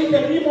 al het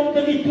er iemand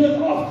in die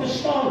dood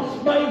afgestaan,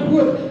 my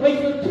hoop, my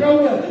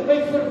vertroue,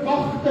 my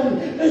verwagting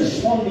is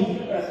van die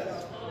Here.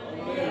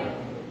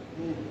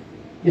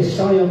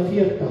 Jesaja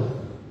 40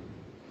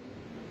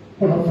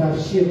 vanaf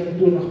vers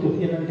 27 tot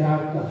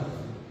 31.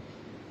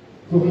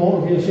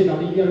 Vanmorgen wil sê dat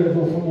die Here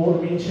wil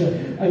vanmorgen mense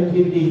uit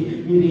hierdie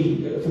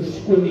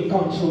verskoon die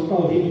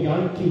kanseltaal, hierdie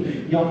jantjie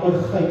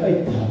jammergheid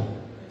uithaal.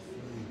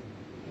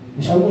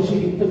 Ons hou ons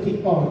hierdie pity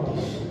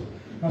parties.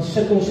 Dan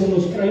sit ons en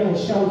ons kry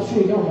onsself so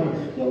jammer.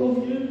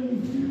 Ons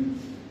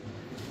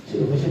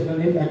sit nou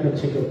net ek wat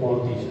seker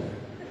parties.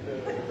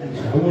 Ons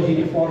hou ons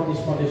hierdie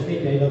parties, maar dis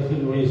net jy wat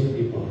genooi is in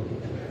die party.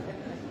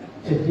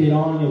 Sit jy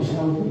daar in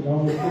jouself en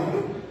jammer.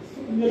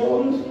 Here,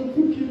 alles wat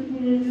verkeerd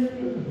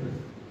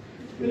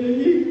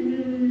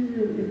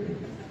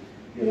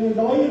en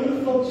daai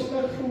rug wat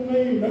sleg vir my,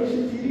 en nou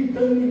sit hierdie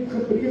ding nie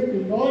gebreek,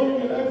 en daai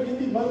en ek weet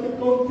nie wat ek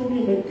kan doen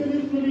nie, my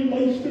kinders wil nie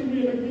luister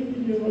nie, en ek weet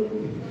nie wat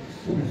doen.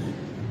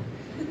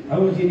 Hou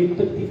ons hierdie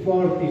pity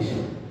parties,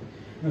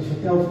 en ons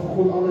vertel vir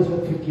God alles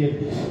wat verkeerd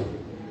is.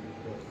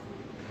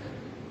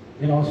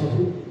 En as het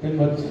ding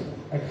wat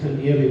ek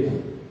geleer het,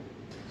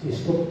 sê,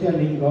 stop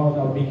telling God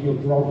how big your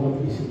problem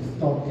is, and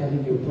stop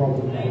telling your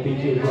problem how big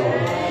your God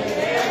is.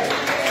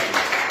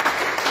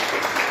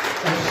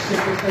 Ons sit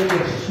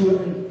dit so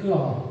in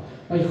klaar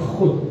by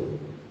God,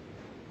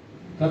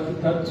 dat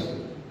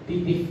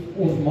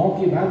ons maak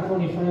die werk van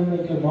die vyand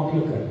net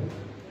makliker.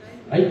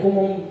 Hy kom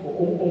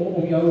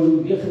om jou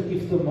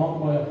negatief te maak,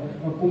 maar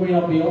dan kom hy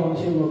by jou en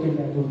sê, ok,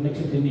 ek hoef niks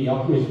te doen nie,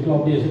 Jaco is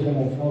klaar bezig om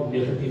hom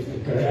negatief te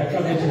kry, ek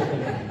kan net so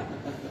doen.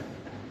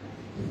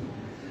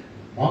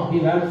 Maak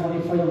die werk van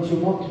die vyand so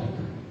maklik,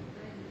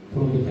 vir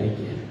hom die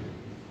tydje.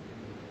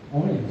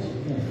 Amen,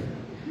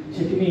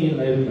 sê jy nie in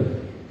Lydenburg.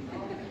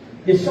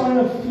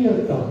 Jesaja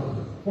 40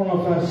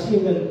 vanaf vers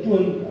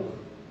 27.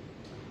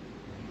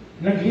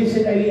 En ek lees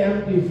dit uit die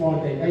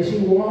Amplified. Hy sê,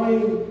 why,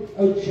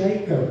 O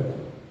Jacob,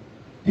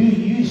 do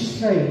you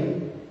say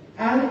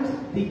and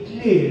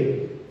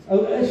declare,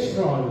 O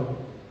Israel,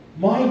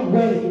 my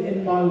way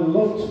and my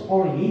lot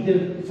are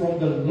hidden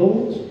from the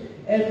Lord,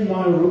 and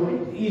my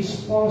right is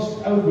passed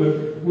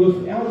over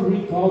without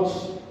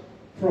regards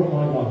from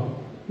my life.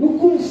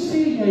 Hoekom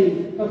sê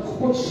jy dat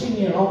God sien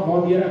nie raak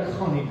wanneer ek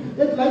gaan nie?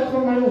 Dit lyk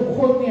vir my of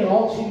God nie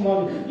raak sien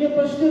wanneer. Jy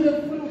pastoor, dit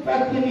voel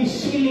ek in die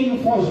ceiling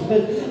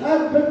vasbid.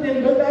 Ek bid en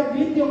bid, ek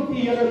weet nie of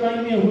die Here my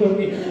nie hoor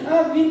nie.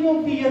 Ek weet nie of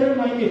die Here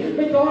my nie.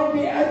 Met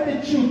daardie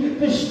attitude,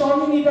 verstaan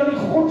jy nie dat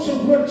die God se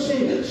woord sê,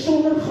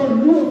 sonder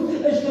geloof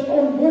is dit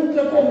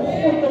onmoontlik om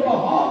God te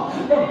behaag.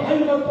 Want hy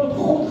wat tot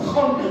God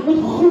gaan,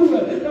 moet glo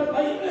dat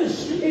hy is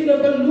en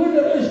 'n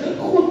beloner is.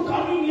 God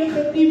kan nie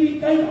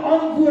negativiteit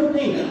antwoord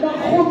nie, maar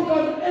God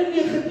kan in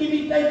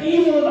negativiteit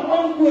iemand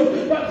antwoord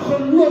wat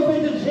geloof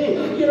het en sê,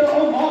 Here,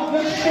 al maak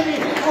niks sin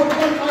nie, al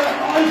kan my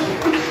eyes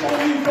fixed on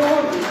you,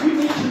 God, you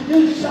need to do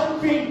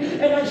something.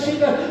 En hy sê,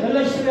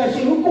 luister, hy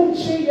sê, hoekom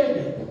sê jy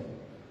dit?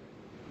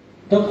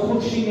 Dat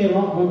God sien nie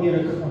raak wanneer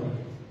ek gaan nie.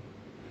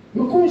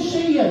 Hoekom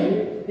sê jy,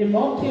 en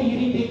maak jy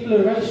hierdie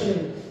declaration,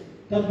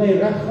 dat my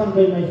reg gaan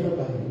by my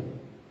verby?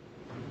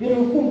 Here,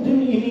 hoekom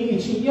doen jy nie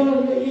iets? Ja,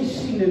 jy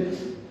sien dit.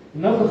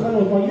 Nou begin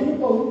ons, maar Here,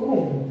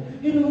 hoekom?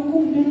 Here,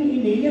 hoekom doen jy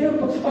nie? Here,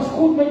 as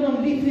God my dan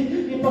lief het,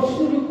 die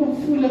pastoor, hoekom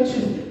voel ek so?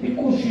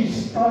 Because she's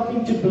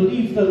starting to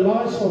believe the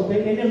lies of the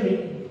enemy.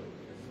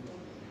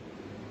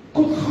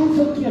 God gaan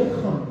verkeerd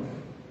gaan.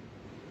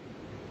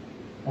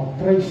 Maar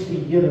prys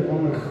die Here,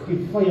 wanneer die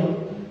vyand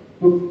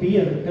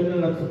probeer, dinge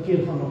laat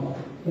verkeerd gaan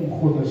om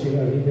God te sê,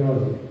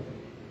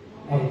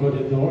 I've got a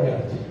door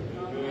out.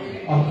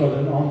 I've got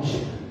an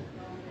answer.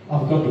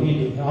 I've got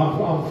healing. I've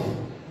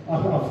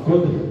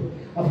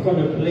got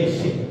a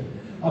blessing.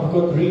 I've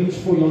got dreams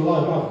for your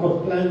life. I've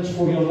got plans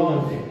for your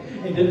life.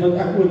 En dit wat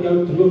ek oor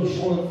jou droom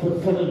sal in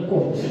vervulling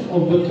kom.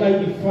 Al beklei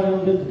die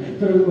vyand dit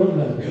vir 'n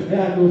oomblik.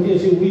 En hoe jy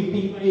sê,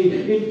 weeping may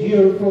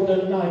endure for the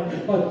night,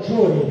 but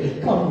joy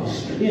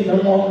comes in the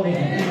morning.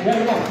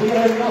 Daar mag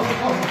weer 'n nag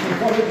kom,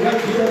 want dit lyk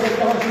hier dat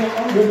daar nie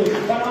ander is.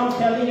 But I'm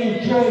telling you,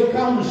 joy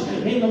comes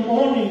in the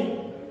morning.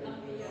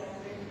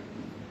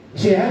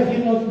 Say, have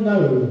you not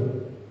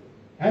known?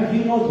 Have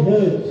you not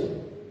heard?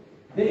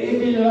 The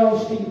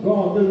everlasting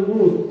God, the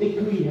Lord, the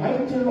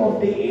creator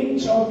of the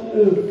ends of the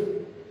earth,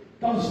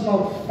 does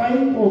not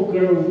faint or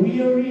grow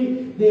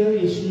weary. There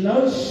is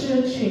no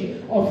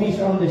searching of his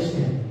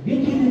understanding.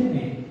 Weet jy dit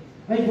nie?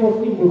 Hy word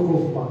nie moeg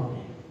of bang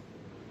nie.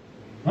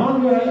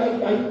 Man, hy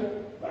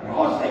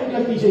raas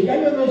eintlik nie. Jy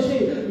wil my sê,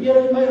 Here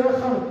in my rug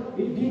gaan,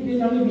 weet jy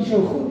nou nie wie so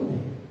goed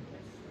nie.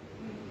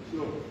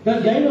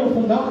 Dat jy nou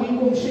vandag hier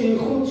kom sê,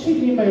 God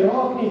sien nie my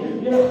raak nie,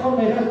 Here gaan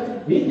my rug,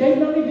 weet jy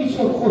nou nie wie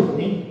so goed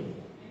nie.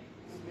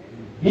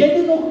 Jy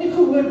het nog nie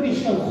gehoor wie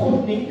so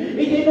God nie,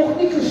 het jy nog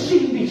nie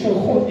gesien wie so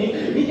God nie,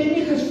 het jy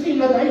nie gesien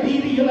dat hy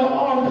hierdie hele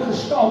aarde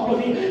geskapel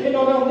nie, en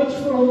dat daar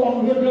niks vir hom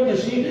onmoontlik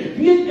is nie,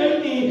 weet jy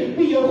nie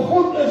wie jou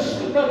God is,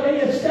 dat hy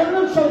 'n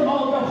stelling sal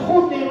maak, dat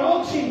God nie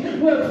raak sien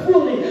hoe ek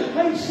voel nie,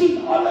 hy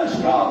sien alles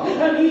raak,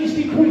 and he is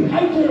the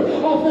creator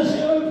of this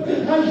earth,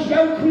 hy is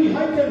jou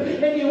creator,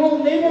 and he will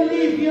never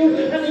leave you,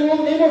 and he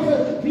will never,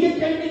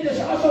 weet jy nie,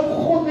 dis asof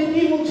God net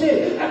nie wil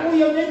sê, ek wil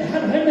jou net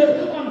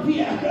herinner aan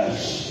wie ek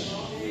is.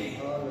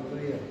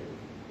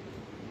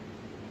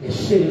 Jy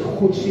sê,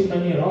 God sien my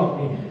nie raak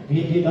nie,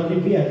 weet jy dan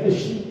nie wie ek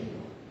is nie?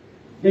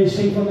 Jy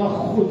sê vandag,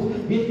 God,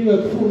 weet jy hoe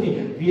ek voel nie,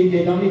 weet jy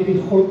dan nie wie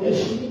God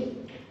is nie?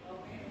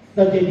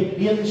 Dat jy die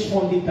beens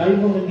van die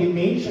duiwel en die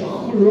mense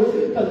glo,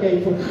 dat jy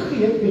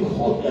vergeet wie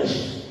God is.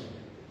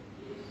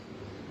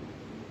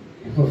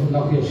 Ek wil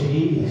vandag jou sê,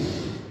 he is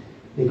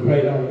the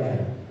great I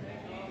am.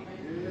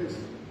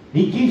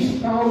 He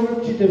gives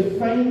power to the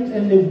faint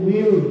and the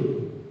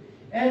weary,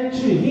 and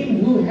to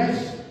him who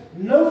has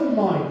no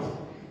might,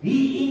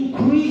 he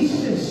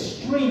increases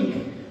strength,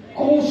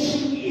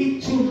 causing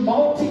it to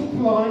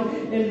multiply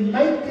and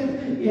make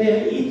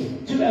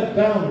it to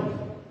abound.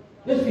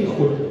 Dis wie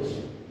God is.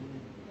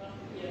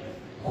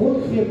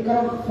 God gee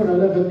krag vir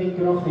hulle wat nie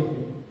krag het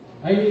nie.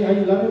 Hy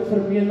laat dit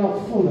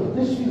vermenigvuldig.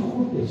 Dis wie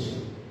God is.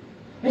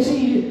 Hy sê,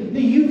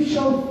 the youth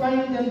shall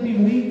faint and be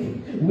weak,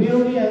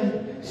 weary, and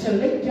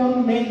select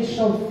young men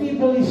shall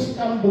feebly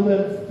stumble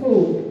and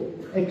fall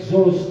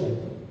exhausted.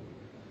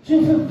 So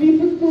vir wie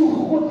bedoel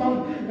God dan,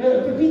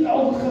 vir wie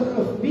al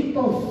gebied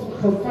of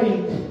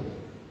gefeind,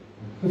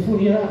 gevoel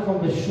hier ek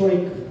gaan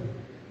beswyk,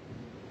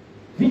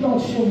 wie dan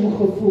so moeg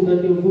gevoel,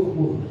 dat jy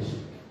moeg is?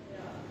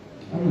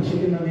 Dan moet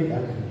jy nou net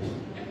ek is.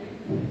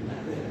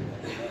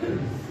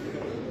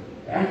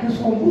 Ek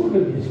is gewoon moeg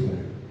gewees,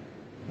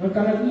 dan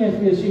kan ek nie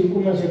even sê,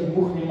 hoekom as ek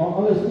moeg nie, maar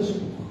alles is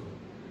moeg.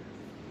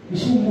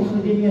 Jy so moeg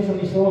dat jy nie van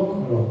die saak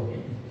kan raak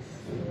nie.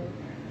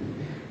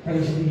 Dat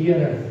is die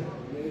Here.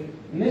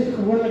 Net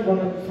gewoonlik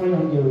wanneer ek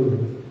vyand jou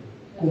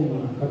kom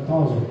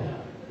katase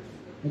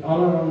met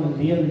allerhande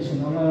leuns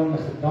en allerhande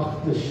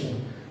gedagtes en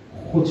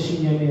God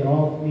sien jou nie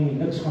raak nie,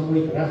 niks gaan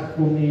nooit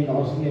regkom nie, en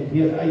daar's nie 'n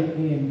deur uit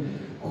nie, en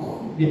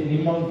weet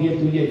niemand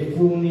weet hoe jy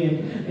voel nie,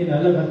 en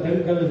hulle wat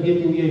dink hulle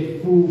weet hoe jy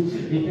voel,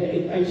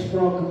 het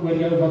uitsprake oor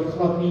jou wat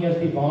glad nie as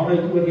die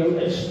waarheid oor jou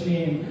is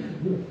nie, en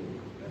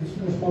dis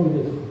ons Paul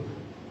dit.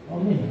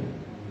 Amen.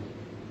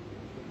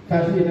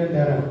 Vers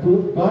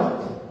 31, but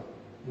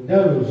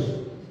those,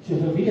 so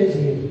vir wie is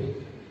hier,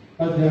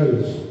 but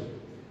those,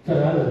 vir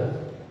hulle,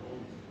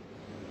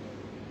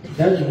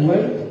 that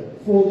wait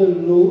for the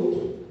Lord,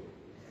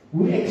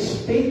 who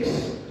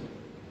expects,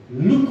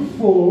 look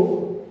for,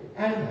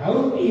 and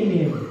hope in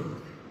him,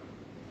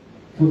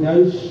 for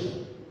those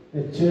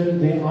that turn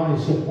their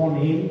eyes upon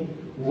him,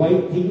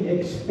 waiting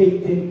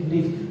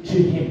expectantly to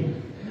him,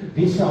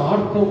 wie se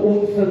harte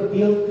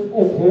onverdeeld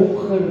op hom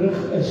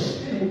gerig is,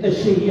 om te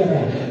sê,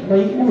 Here, my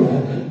oë,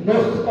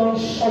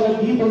 nogtans sal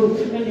ek jubel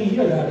in die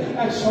Here,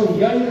 ek sal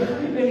juig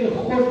in die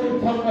God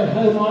van my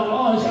heil, my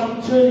eyes,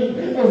 I'm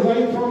turning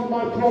away from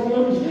my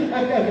problems,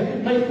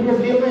 my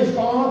probleme is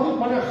daar,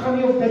 maar ek gaan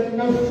nie op dit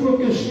nou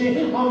focus nie,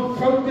 I'm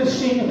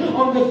focusing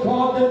on the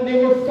God that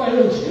never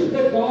fails,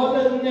 the God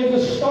that never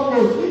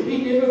stumbles, he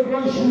never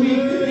grows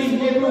weak, he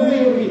never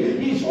weary,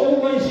 he's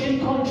always in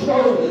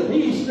control,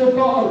 he's the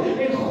God,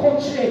 en God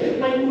sê,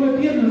 my oor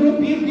loop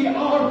hier die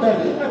aarde,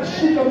 ek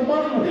soek 'n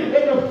man en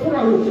 'n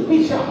vrou,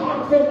 wie se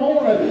hart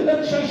vanmôre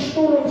in sy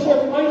storms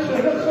op my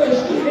gerig is,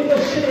 en te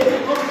sê,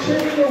 I'm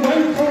turning away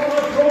from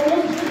my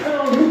problems, and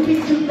I'm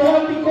looking to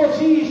God, because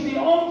he is the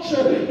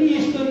answer, he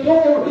is the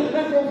door,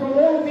 en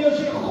vanmôre weer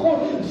sê, God,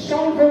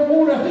 sal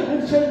vanmôre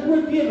in sy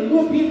oor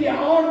loop hier die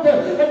aarde,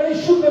 en hy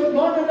soek 'n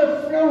man en 'n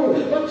vrou,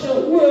 wat sy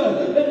oor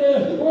en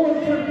 'n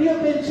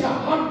onverdeeld in sy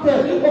harte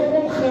op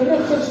hom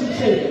gerig is, en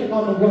sê,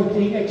 I'm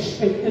waiting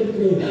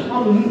expectantly,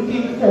 I'm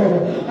looking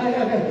for,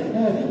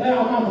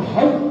 I'm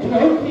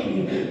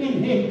hoping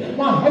in him,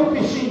 my hope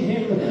is in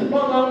him,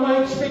 my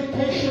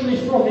expectation is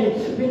from him.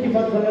 Weet jy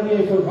wat, wanneer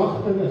jy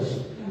verwagting is,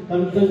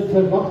 dan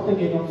verwagting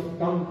en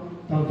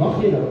dan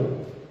wag jy dan.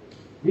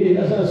 Weet jy,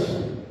 as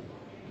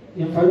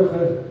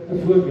eenvoudige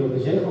 'n voorbeeld,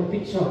 as jy gaan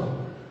pizza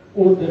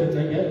order,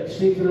 en jy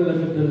sê vir hulle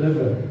met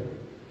deliver,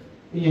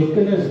 en jou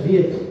kinders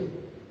weet,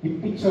 die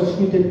pizza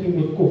skootertjie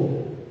moet kom,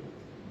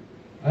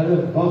 hulle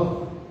wag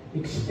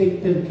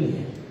expectantly,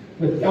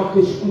 met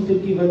elke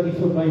skootertjie wat die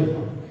verby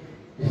gaan,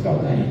 is daar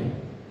bly.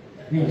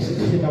 Nee, ek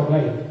sê daar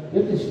bly.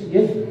 dit is,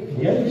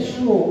 jy is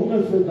so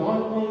honger vir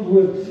daai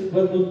antwoord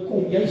wat moet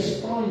kom. Jy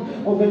staan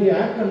op by die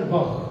hek en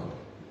wag.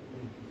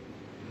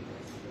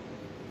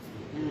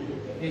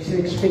 It's an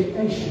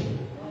expectation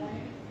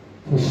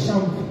for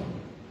something.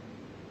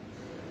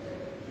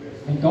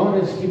 And God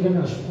has given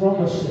us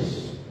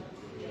promises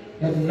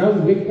that no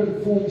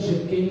weapon forms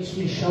against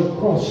me shall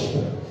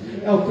prosper.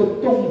 Elke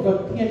tong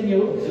wat teen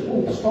jou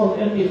opstaan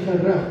in die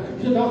gereg,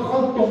 so daar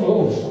gaan tonge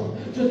opstaan.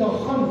 So daar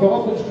gaan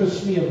wapens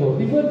gesmee word.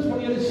 Die woord van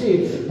Here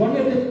sê,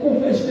 wanneer dit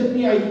kom, is dit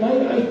nie uit my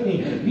uit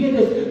nie. Weet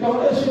dit,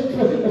 daar is 'n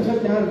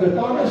verderwer,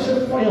 daar is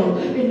 'n vyand,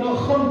 en daar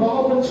gaan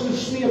wapens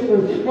gesmee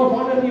word. Maar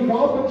wanneer die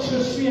wapens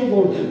gesmee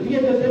word,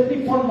 weet dit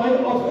nie van my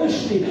af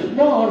is nie.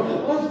 Maar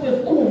as dit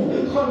kom,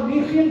 gaan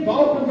nie geen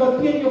wapen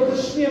wat teen jou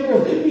gesmee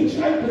word, iets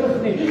uitrig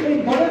nie.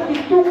 En wanneer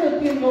die tonge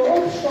teen jou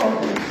opstaan,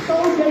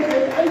 sal jy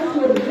dit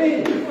uitoorlê,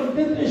 want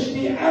dit is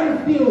die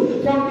erfdeel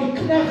van die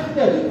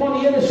knegte van die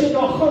Here. So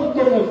daar gaan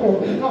tonge kom.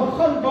 Dan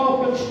gaan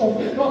wapens kom,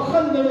 dan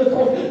gaan dinge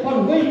kom,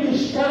 but when you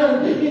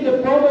stand in the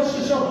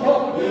promises of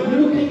God,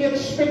 looking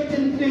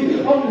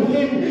expectantly on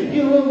Him,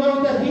 you will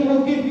know that He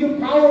will give you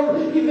power,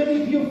 even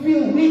if you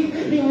feel weak,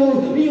 He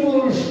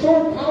will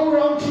restore power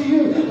unto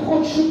you.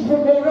 God soek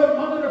vanmôre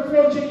man en 'n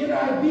vrou sê, Here,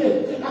 ek weet,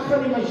 ek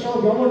gaan nie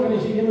myself jammer kan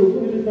sê, Here,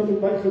 hoe het dit nou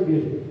met my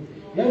gebeur?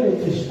 Jy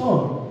moet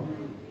verstaan,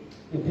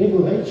 the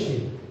devil hates you.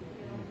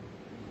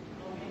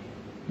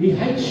 He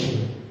hates you.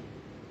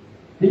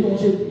 Dit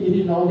ons het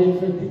hierdie naweek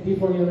vir die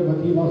van julle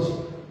wat hier was,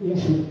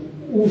 ons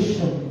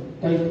awesome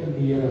tyd in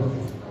die Here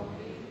gehad.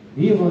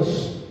 Hier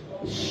was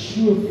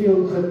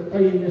soveel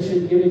getuienisse,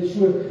 hier het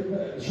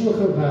so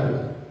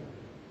gewerk.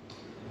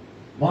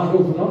 Maar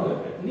ook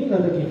nie dat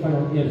ek die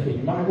vyand eergee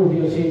nie, maar ek wil vir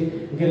jou sê,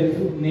 ek het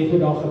dit net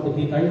vandag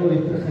gebedien, hy wil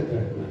dit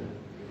teruggetrek.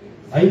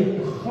 Hy het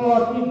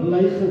glad nie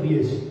bly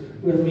gewees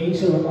oor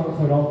mense wat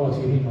aangeraak was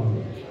hierdie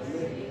naweek.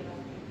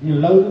 Die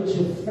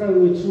Loudendse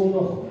vrou het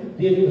Sondag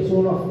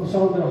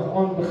Saterdag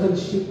aand begin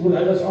siek word.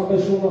 Hy was amper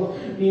Sondag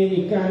nie in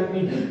die kerk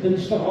nie.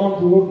 Dinsdag aand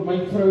hoor my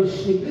vrou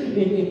siek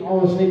en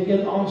alles net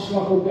een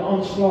aanslag op die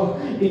aanslag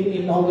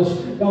en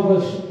daar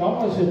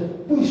was 'n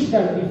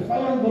pushback. Die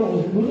vyand wil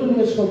ons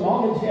moedeloos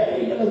gemaak en sê,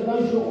 hey, julle het nou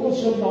so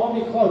awesome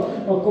naweek gehad.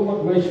 Maar kom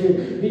ek wys vir,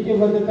 weet jy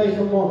wat het hy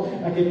gemaak?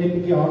 Ek het net 'n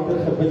bietjie harder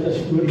gebid as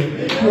voorheen.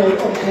 Toe hy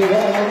opsê,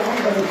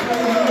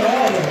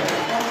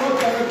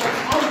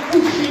 I'm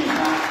pushing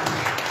back.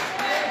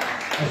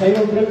 As hy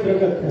wil druk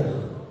het terug.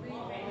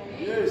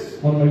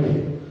 Van my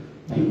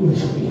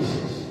oors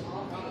Jesus.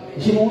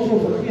 As jy ons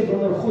wil vergeet,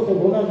 wanneer God 'n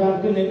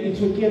wonderwerk doen en iets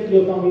verkeerd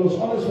loop, dan wil ons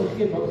alles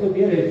vergeet wat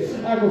gebeur het.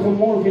 Ek wil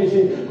vanmôre vir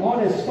sê, God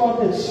has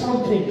started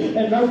something,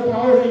 and no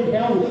power in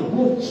hell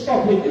will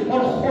stop it.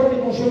 Maar God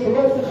het ons 'n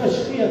belofte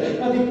gegee,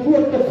 dat die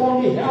poorte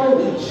van die hel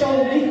sal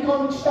nie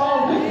kan staan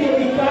teen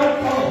die kerk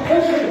van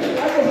Christus.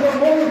 Ek wil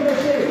vanmôre vir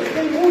sê,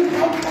 they won't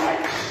come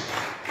fight.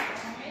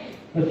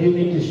 But you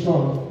need to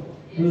start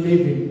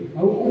believing.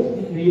 Hou op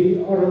met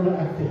hierdie arme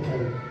ek te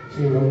kyk.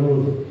 Say,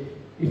 Lord,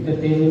 if the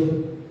devil,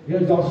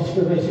 daar's 'n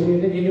skrif, hy sê,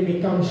 when the enemy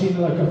comes in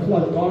like a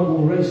flood, God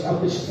will raise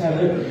up a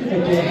standard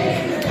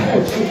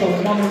against the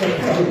man and the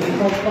crowd.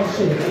 God can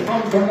say,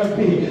 I'm going to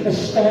be a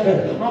standard.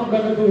 I'm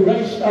going to be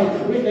raised up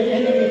when the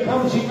enemy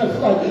comes in a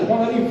flood.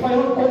 Wanneer die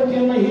vyand kom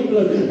teen my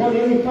huwelik,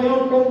 wanneer die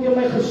vyand kom teen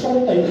my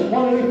gesondheid,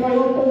 wanneer die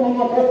vyand kom om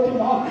my op te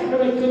maak en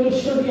my kinders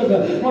se lewe,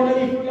 wanneer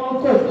die vyand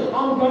kom,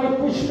 I'm going to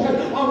push back.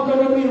 I'm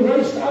going to be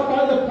raised up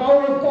by the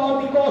power of God,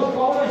 because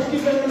God has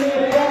given me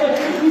a promise.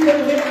 Even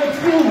when I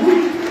feel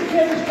weak,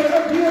 there is going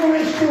to be a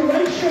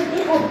restoration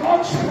of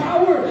God's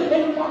power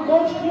and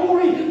God's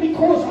glory,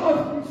 because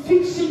I'm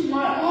fixing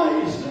my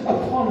eyes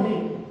upon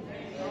Him.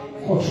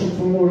 God soek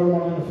vanmôre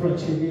man en 'n vrou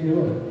sê,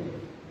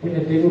 when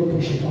the devil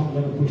pushes, I'm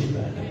going to push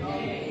back.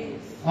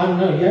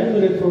 Nou, jy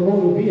moet dit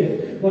vanmôre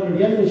weet, wanneer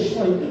jy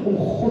besluit om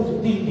God te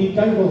dien, die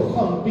duiwel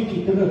gaan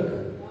bietjie druk.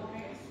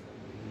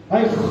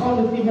 Hy gaan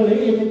dit nie wil hê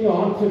jy met jou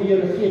hand vir die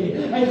Here gee nie.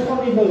 Hy gaan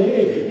nie wil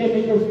hê jy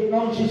met jou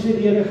finansies vir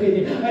die Here gee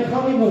nie. Hy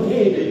gaan nie wil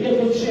hê jy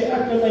moet sê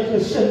ek en my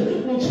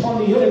gesin ons gaan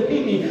die Here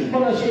dien nie.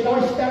 Maar as jy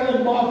daai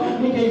stelling maak,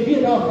 moet jy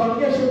weet daar gaan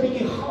eers 'n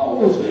bietjie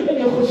chaos in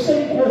jou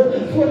gesin kom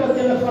voordat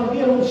jy gaan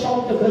leer om saam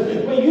te bid.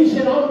 When you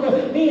say,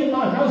 me in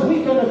my house,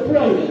 we gonna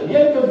pray.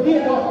 Jy moet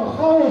weet daar gaan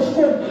chaos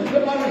kom,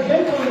 maar as jy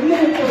kan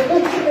leer om te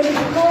bid in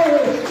die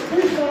chaos,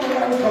 dis wat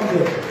jy kan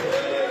doen.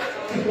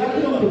 Ek laat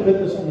nie om te bid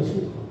is anders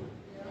goed gaan.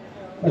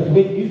 But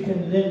when you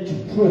can learn to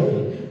pray,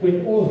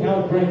 when all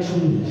hell breaks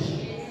loose,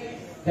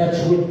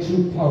 that's when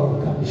true power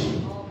comes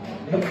in.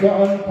 Not your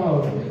own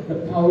power, the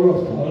power of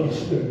the Holy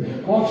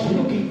Spirit. God's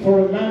looking for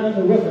a man in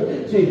the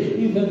river. Say,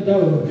 even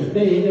though the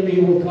enemy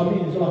will come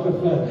in like a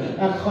flood.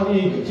 Ek gaan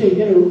nie sê,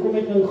 Here, hoekom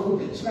het nou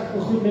sleg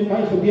goed met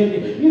my gebeur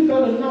nie? You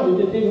gotta know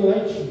the devil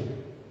hates you.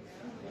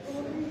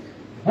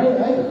 Hy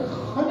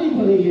gaan nie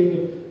wil hê jy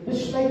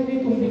besluit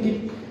net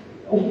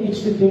om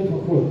iets te doen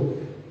vir God.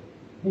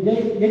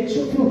 Jy het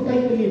soveel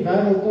tyd in die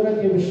wêreld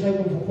totdat jy besluit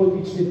om vir God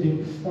iets te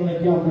doen, dan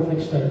het jy amper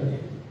niks tyd nie.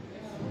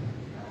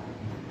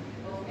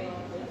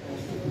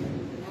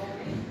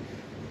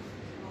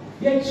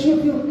 Jy het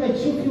soveel tyd,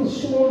 soveel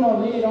son al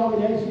lê daar,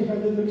 jy sê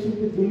ek het niks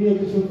te doen nie,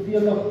 ek is so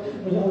velig,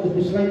 ons alles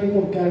besluit nie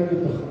om kerk toe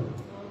te gaan.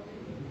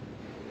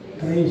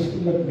 Kry jy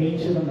skielik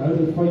mense, dan hou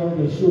die vyand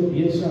jou so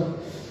besig,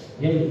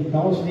 jy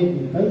dans net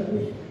die tyd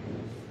nie.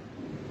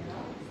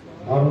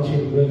 Waarom sê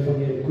die woord van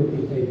Here, koop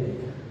die tyd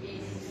uit?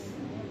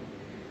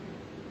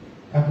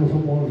 Ek wil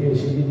vanmorgen vir jou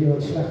sê, weet jy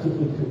wat slegte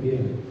goed gebeur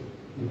het?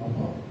 Die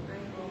mama.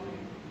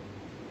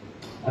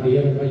 Maar die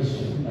Here wys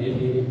my in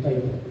hierdie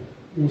tyd,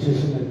 ons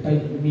is in 'n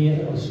tyd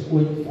meer as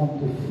ooit van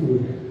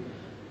tevore.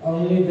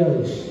 Only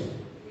those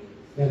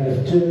that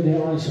have turned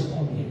their eyes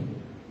upon Him,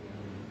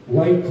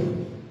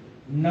 waiting,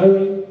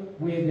 knowing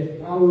where the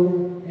power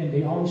and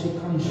the answer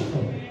comes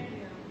from.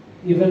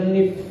 Even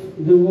if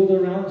the world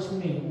around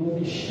me will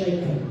be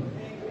shaken,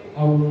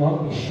 I will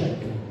not be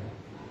shaken,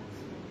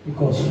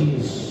 because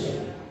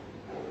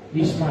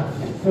He's my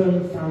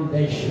firm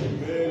foundation.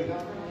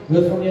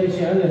 Woord van die Here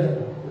sê hulle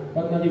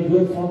wat na die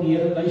woord van die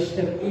Here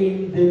luister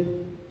en dit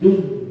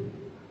doen.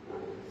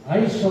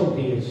 Hy sal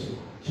wees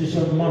soos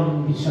 'n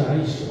man wie sy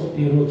huis op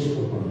die rots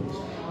gebou het.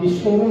 Die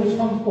storms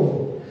gaan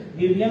kom,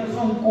 die reën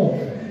gaan kom,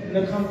 en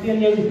dit gaan teen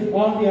jou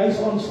aan die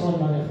huis aanslaan,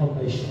 maar hy gaan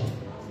bystaan.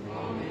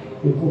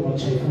 Hoekom? Want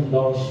sy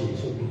fondasie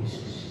is op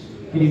Jesus.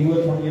 Ek het die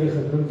woord van die Here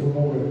gebring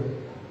vanmôre.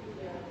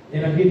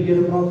 En ek weet die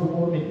Here praat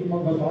vanmôre met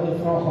iemand wat baie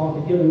vrae gehad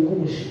het. Here,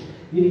 hoekom is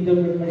hierdie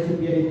ding met my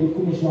gebeur het?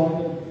 Hoekom is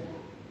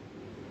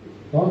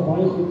daar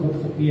baie goed wat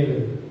gebeur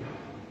het?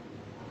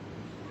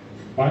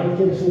 Baie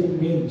keer is dit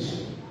die mens,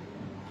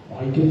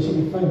 baie keer is dit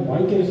die vyand,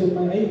 baie keer is dit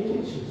my eie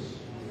keuses.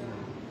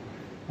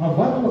 Maar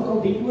wat ook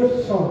al die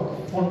oorsaak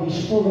van die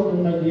storm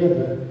in my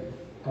lewe,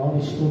 kan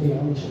die storm die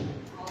aansien.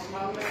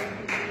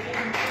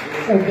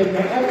 Of dit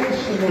my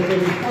ergens is, of dit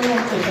die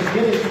vyand is, en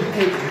dit is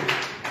die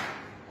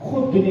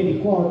God doen nie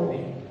die kwaad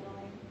nie.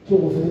 So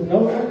of dit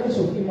nou ek is,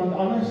 of iemand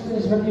anders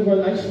is, wat jy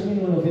wil luister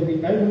nie, of dit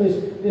die duivel is,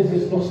 dit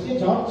is nog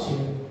steeds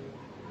hartseer,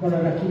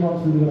 wanneer ek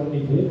iemand verloor aan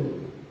die dood.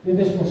 Dit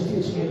is nog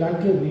steeds nie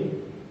lekker nie.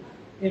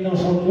 En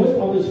ons sal nooit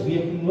alles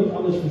weet, nooit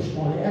alles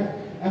verstaan nie.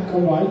 Ek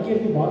kan baie keer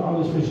nie baie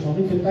alles verstaan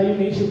nie. Party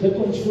mense bid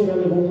ons voor,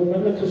 hulle word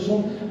onmiddellik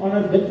gesond,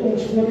 ander bid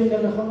ons voor en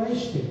hulle gaan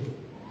huis toe.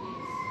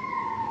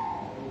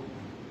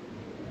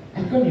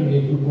 Ek kan nie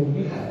weet hoekom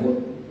nie. God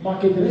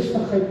maak dit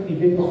rustigheid nie,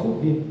 weet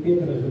God weet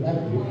beter as wat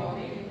ek weet.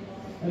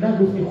 En ek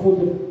hoef nie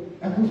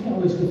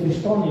alles te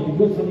verstaan nie. Die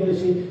woord van Here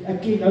sê,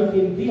 ek ken nou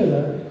ten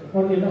dele,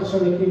 maar eendag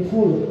sal ek ten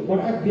volle. Maar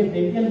ek weet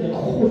net een ding,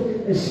 God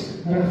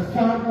is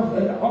regverdig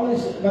in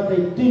alles wat hy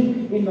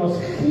doen, en daar's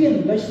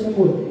geen, luister nou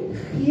mooi,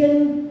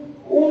 geen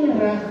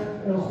onreg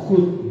en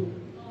goed nie.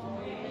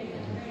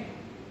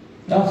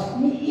 Daar's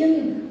nie een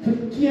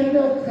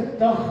verkeerde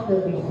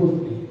gedagte in goed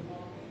nie.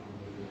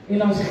 En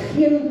daar's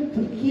geen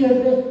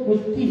verkeerde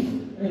motief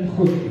in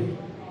goed nie.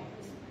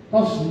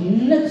 Daar's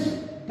niks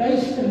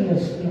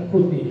duisternis in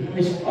God nie.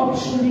 Hy's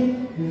absoluut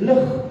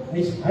lig,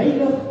 hy's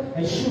heilig,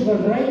 hy's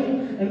soewerein,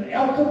 en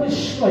elke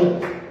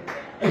besluit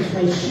is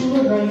hy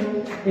soewerein,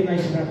 en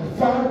hy's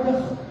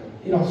regverdig,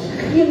 en daar's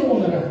geen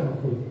onreg in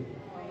God.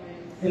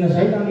 En as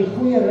hy dan die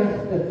goeie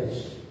regter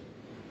is,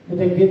 moet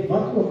ek weet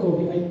wat ook al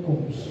die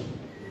uitkoms,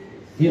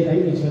 weet hy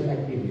iets wat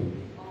ek nie weet.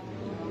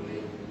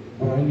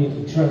 But I need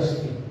to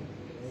trust Him.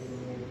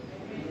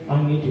 I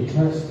need to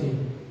trust Him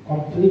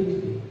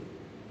completely,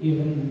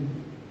 even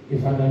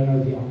if I don't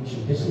know the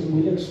answer. Dis die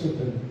moeilikste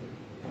ding,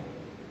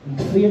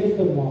 om vrede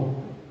te maak,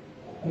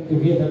 om te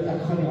weet dat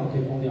ek gaan nie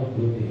altyd al die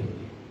antwoorde hê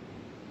nie.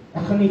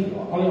 Ek gaan nie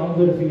al die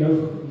antwoorde vir jou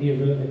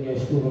lewe in jou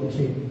storm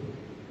sê nie.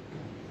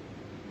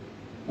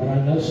 But I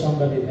know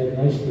somebody that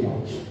knows the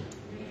answer,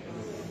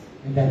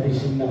 and that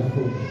is enough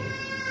for me.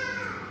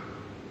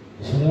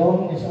 As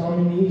long as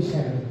I'm in His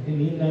hand,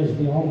 and He knows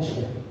the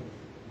answer,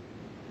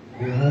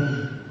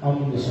 then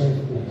I'm in the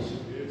safe place.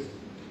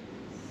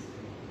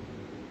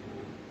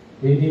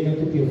 Wil jy net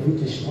op jou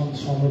voete staan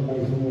saam met my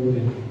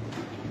vanmôre?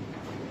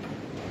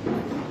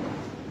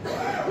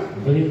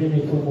 Wil jy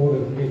net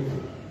vanmôre net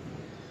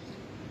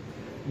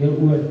jou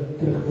oor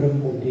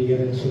terugbring op die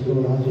Here en sê,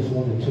 Lord, I just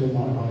want to turn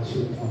my eyes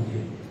upon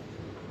You.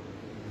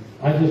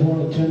 I just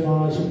want to turn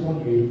my eyes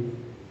upon You.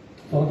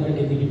 Vader,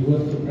 ek het die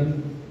woord gebring,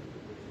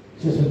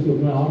 soos wat U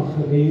op my hart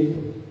gelê het.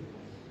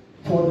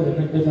 Vader,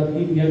 ek bid dat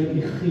U deur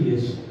U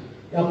Gees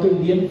elke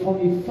leuen van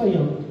die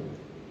vyand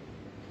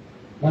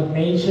wat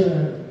mense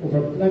op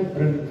 'n plek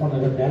bring van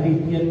 'n rebellie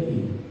teen U,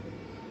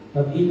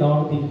 dat U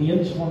daar die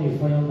leuns van die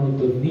vyand nou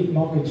tot niet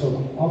maak en sal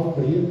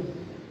afbreek.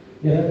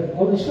 Here,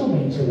 al is daar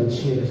mense wat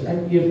seer is,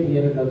 ek eer die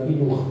Here dat U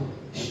nog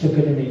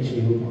stukkende mense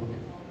heel maak.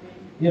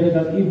 Here,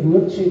 dat U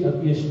woord sê dat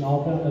U is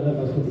naby aan hulle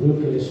wat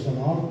gebroken is van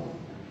hart,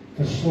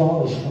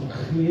 verslae is van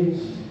gees.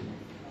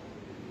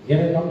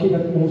 Here, dankie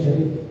dat U ons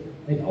red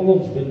uit al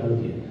ons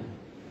benoudhede.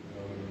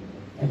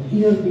 En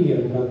eer die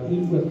Here dat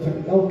U ook vir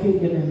elke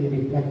een in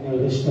hierdie plek nou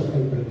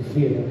rustigheid bring,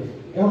 vrede.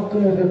 Elke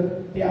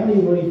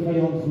rebellie wat die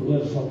vyand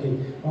veroorsaak het,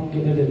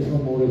 dankie dat dit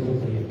vanmôre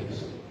verbreek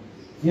is.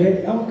 Here,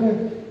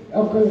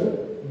 elke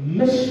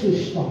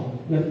misverstand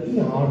oor U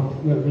hart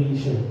oor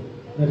mense,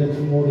 dat dit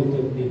vanmôre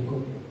tot nie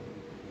kom.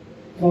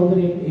 Vader,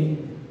 en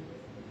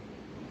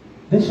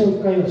Dis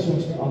okay as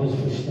ons nie alles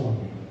verstaan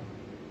nie.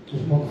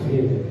 Ons maak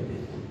vrede met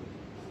dit.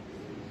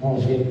 Maar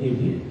ons weet nie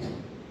weet.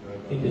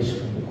 En dis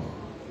genoeg.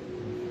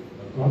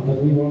 God,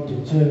 that we want to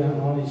turn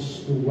our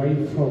eyes away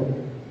from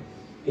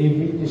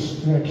every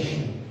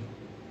distraction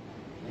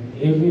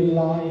and every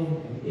lie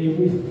and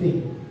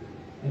everything,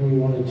 and we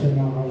want to turn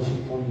our eyes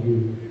upon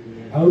you,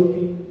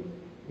 hoping,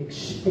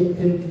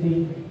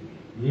 expectantly,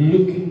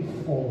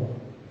 looking for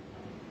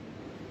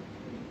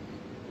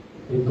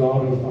the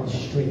God of our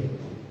strength,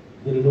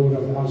 the Lord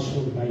of our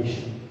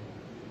salvation,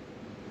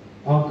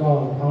 our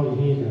God, our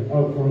healer,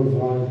 our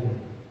provider.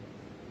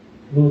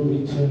 Lord,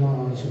 we turn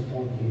our eyes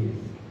upon you.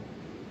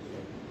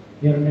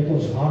 Here met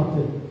ons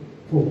harte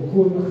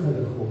volkome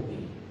gerig op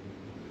U.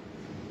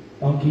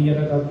 Dankie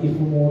Here dat U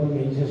vanmôre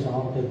mense se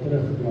harte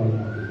teruggedraai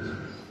het.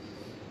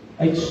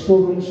 Uit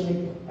storms,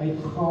 uit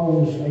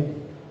chaos,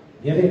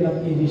 Here dat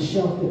U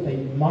dieselfde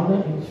tyd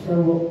manne en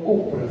vroue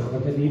oprig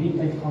wat in hierdie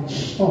tyd gaan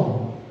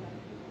staan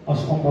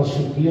as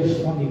ambassadeurs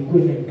van die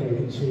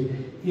koninkryk en sê,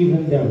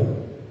 even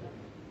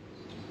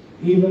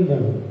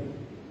though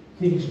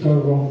things go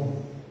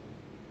wrong,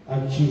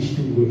 I choose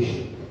to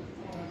worship.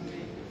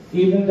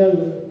 Even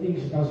though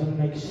things doesn't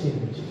make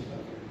sense,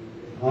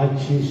 I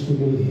choose to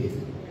believe.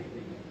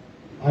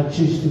 I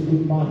choose to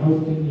put my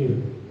hope in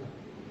you,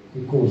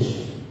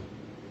 because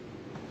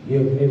you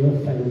have never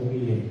failed me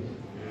yet.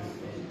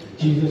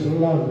 Jesus'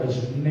 love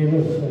has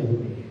never failed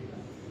me.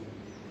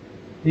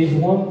 There's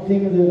one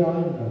thing that I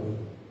know,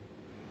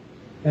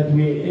 that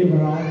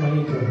wherever I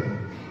may go,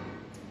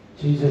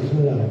 Jesus'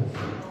 love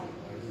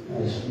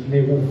has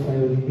never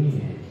failed me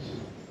yet.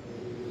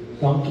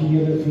 Dankie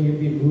Here vir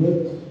hierdie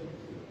woord.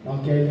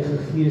 Dankie Heilige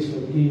Gees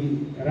dat U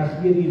reg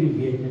weer hierdie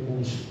week met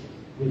ons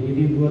oor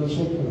hierdie woord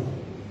sal praat.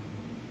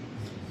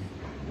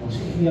 Ons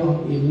gee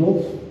aan U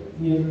lof,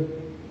 eer,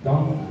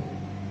 dank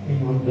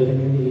en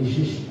aanbidding in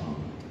Jesus naam.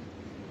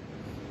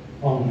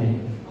 Amen.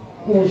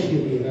 Ons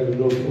gee U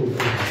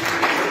lof.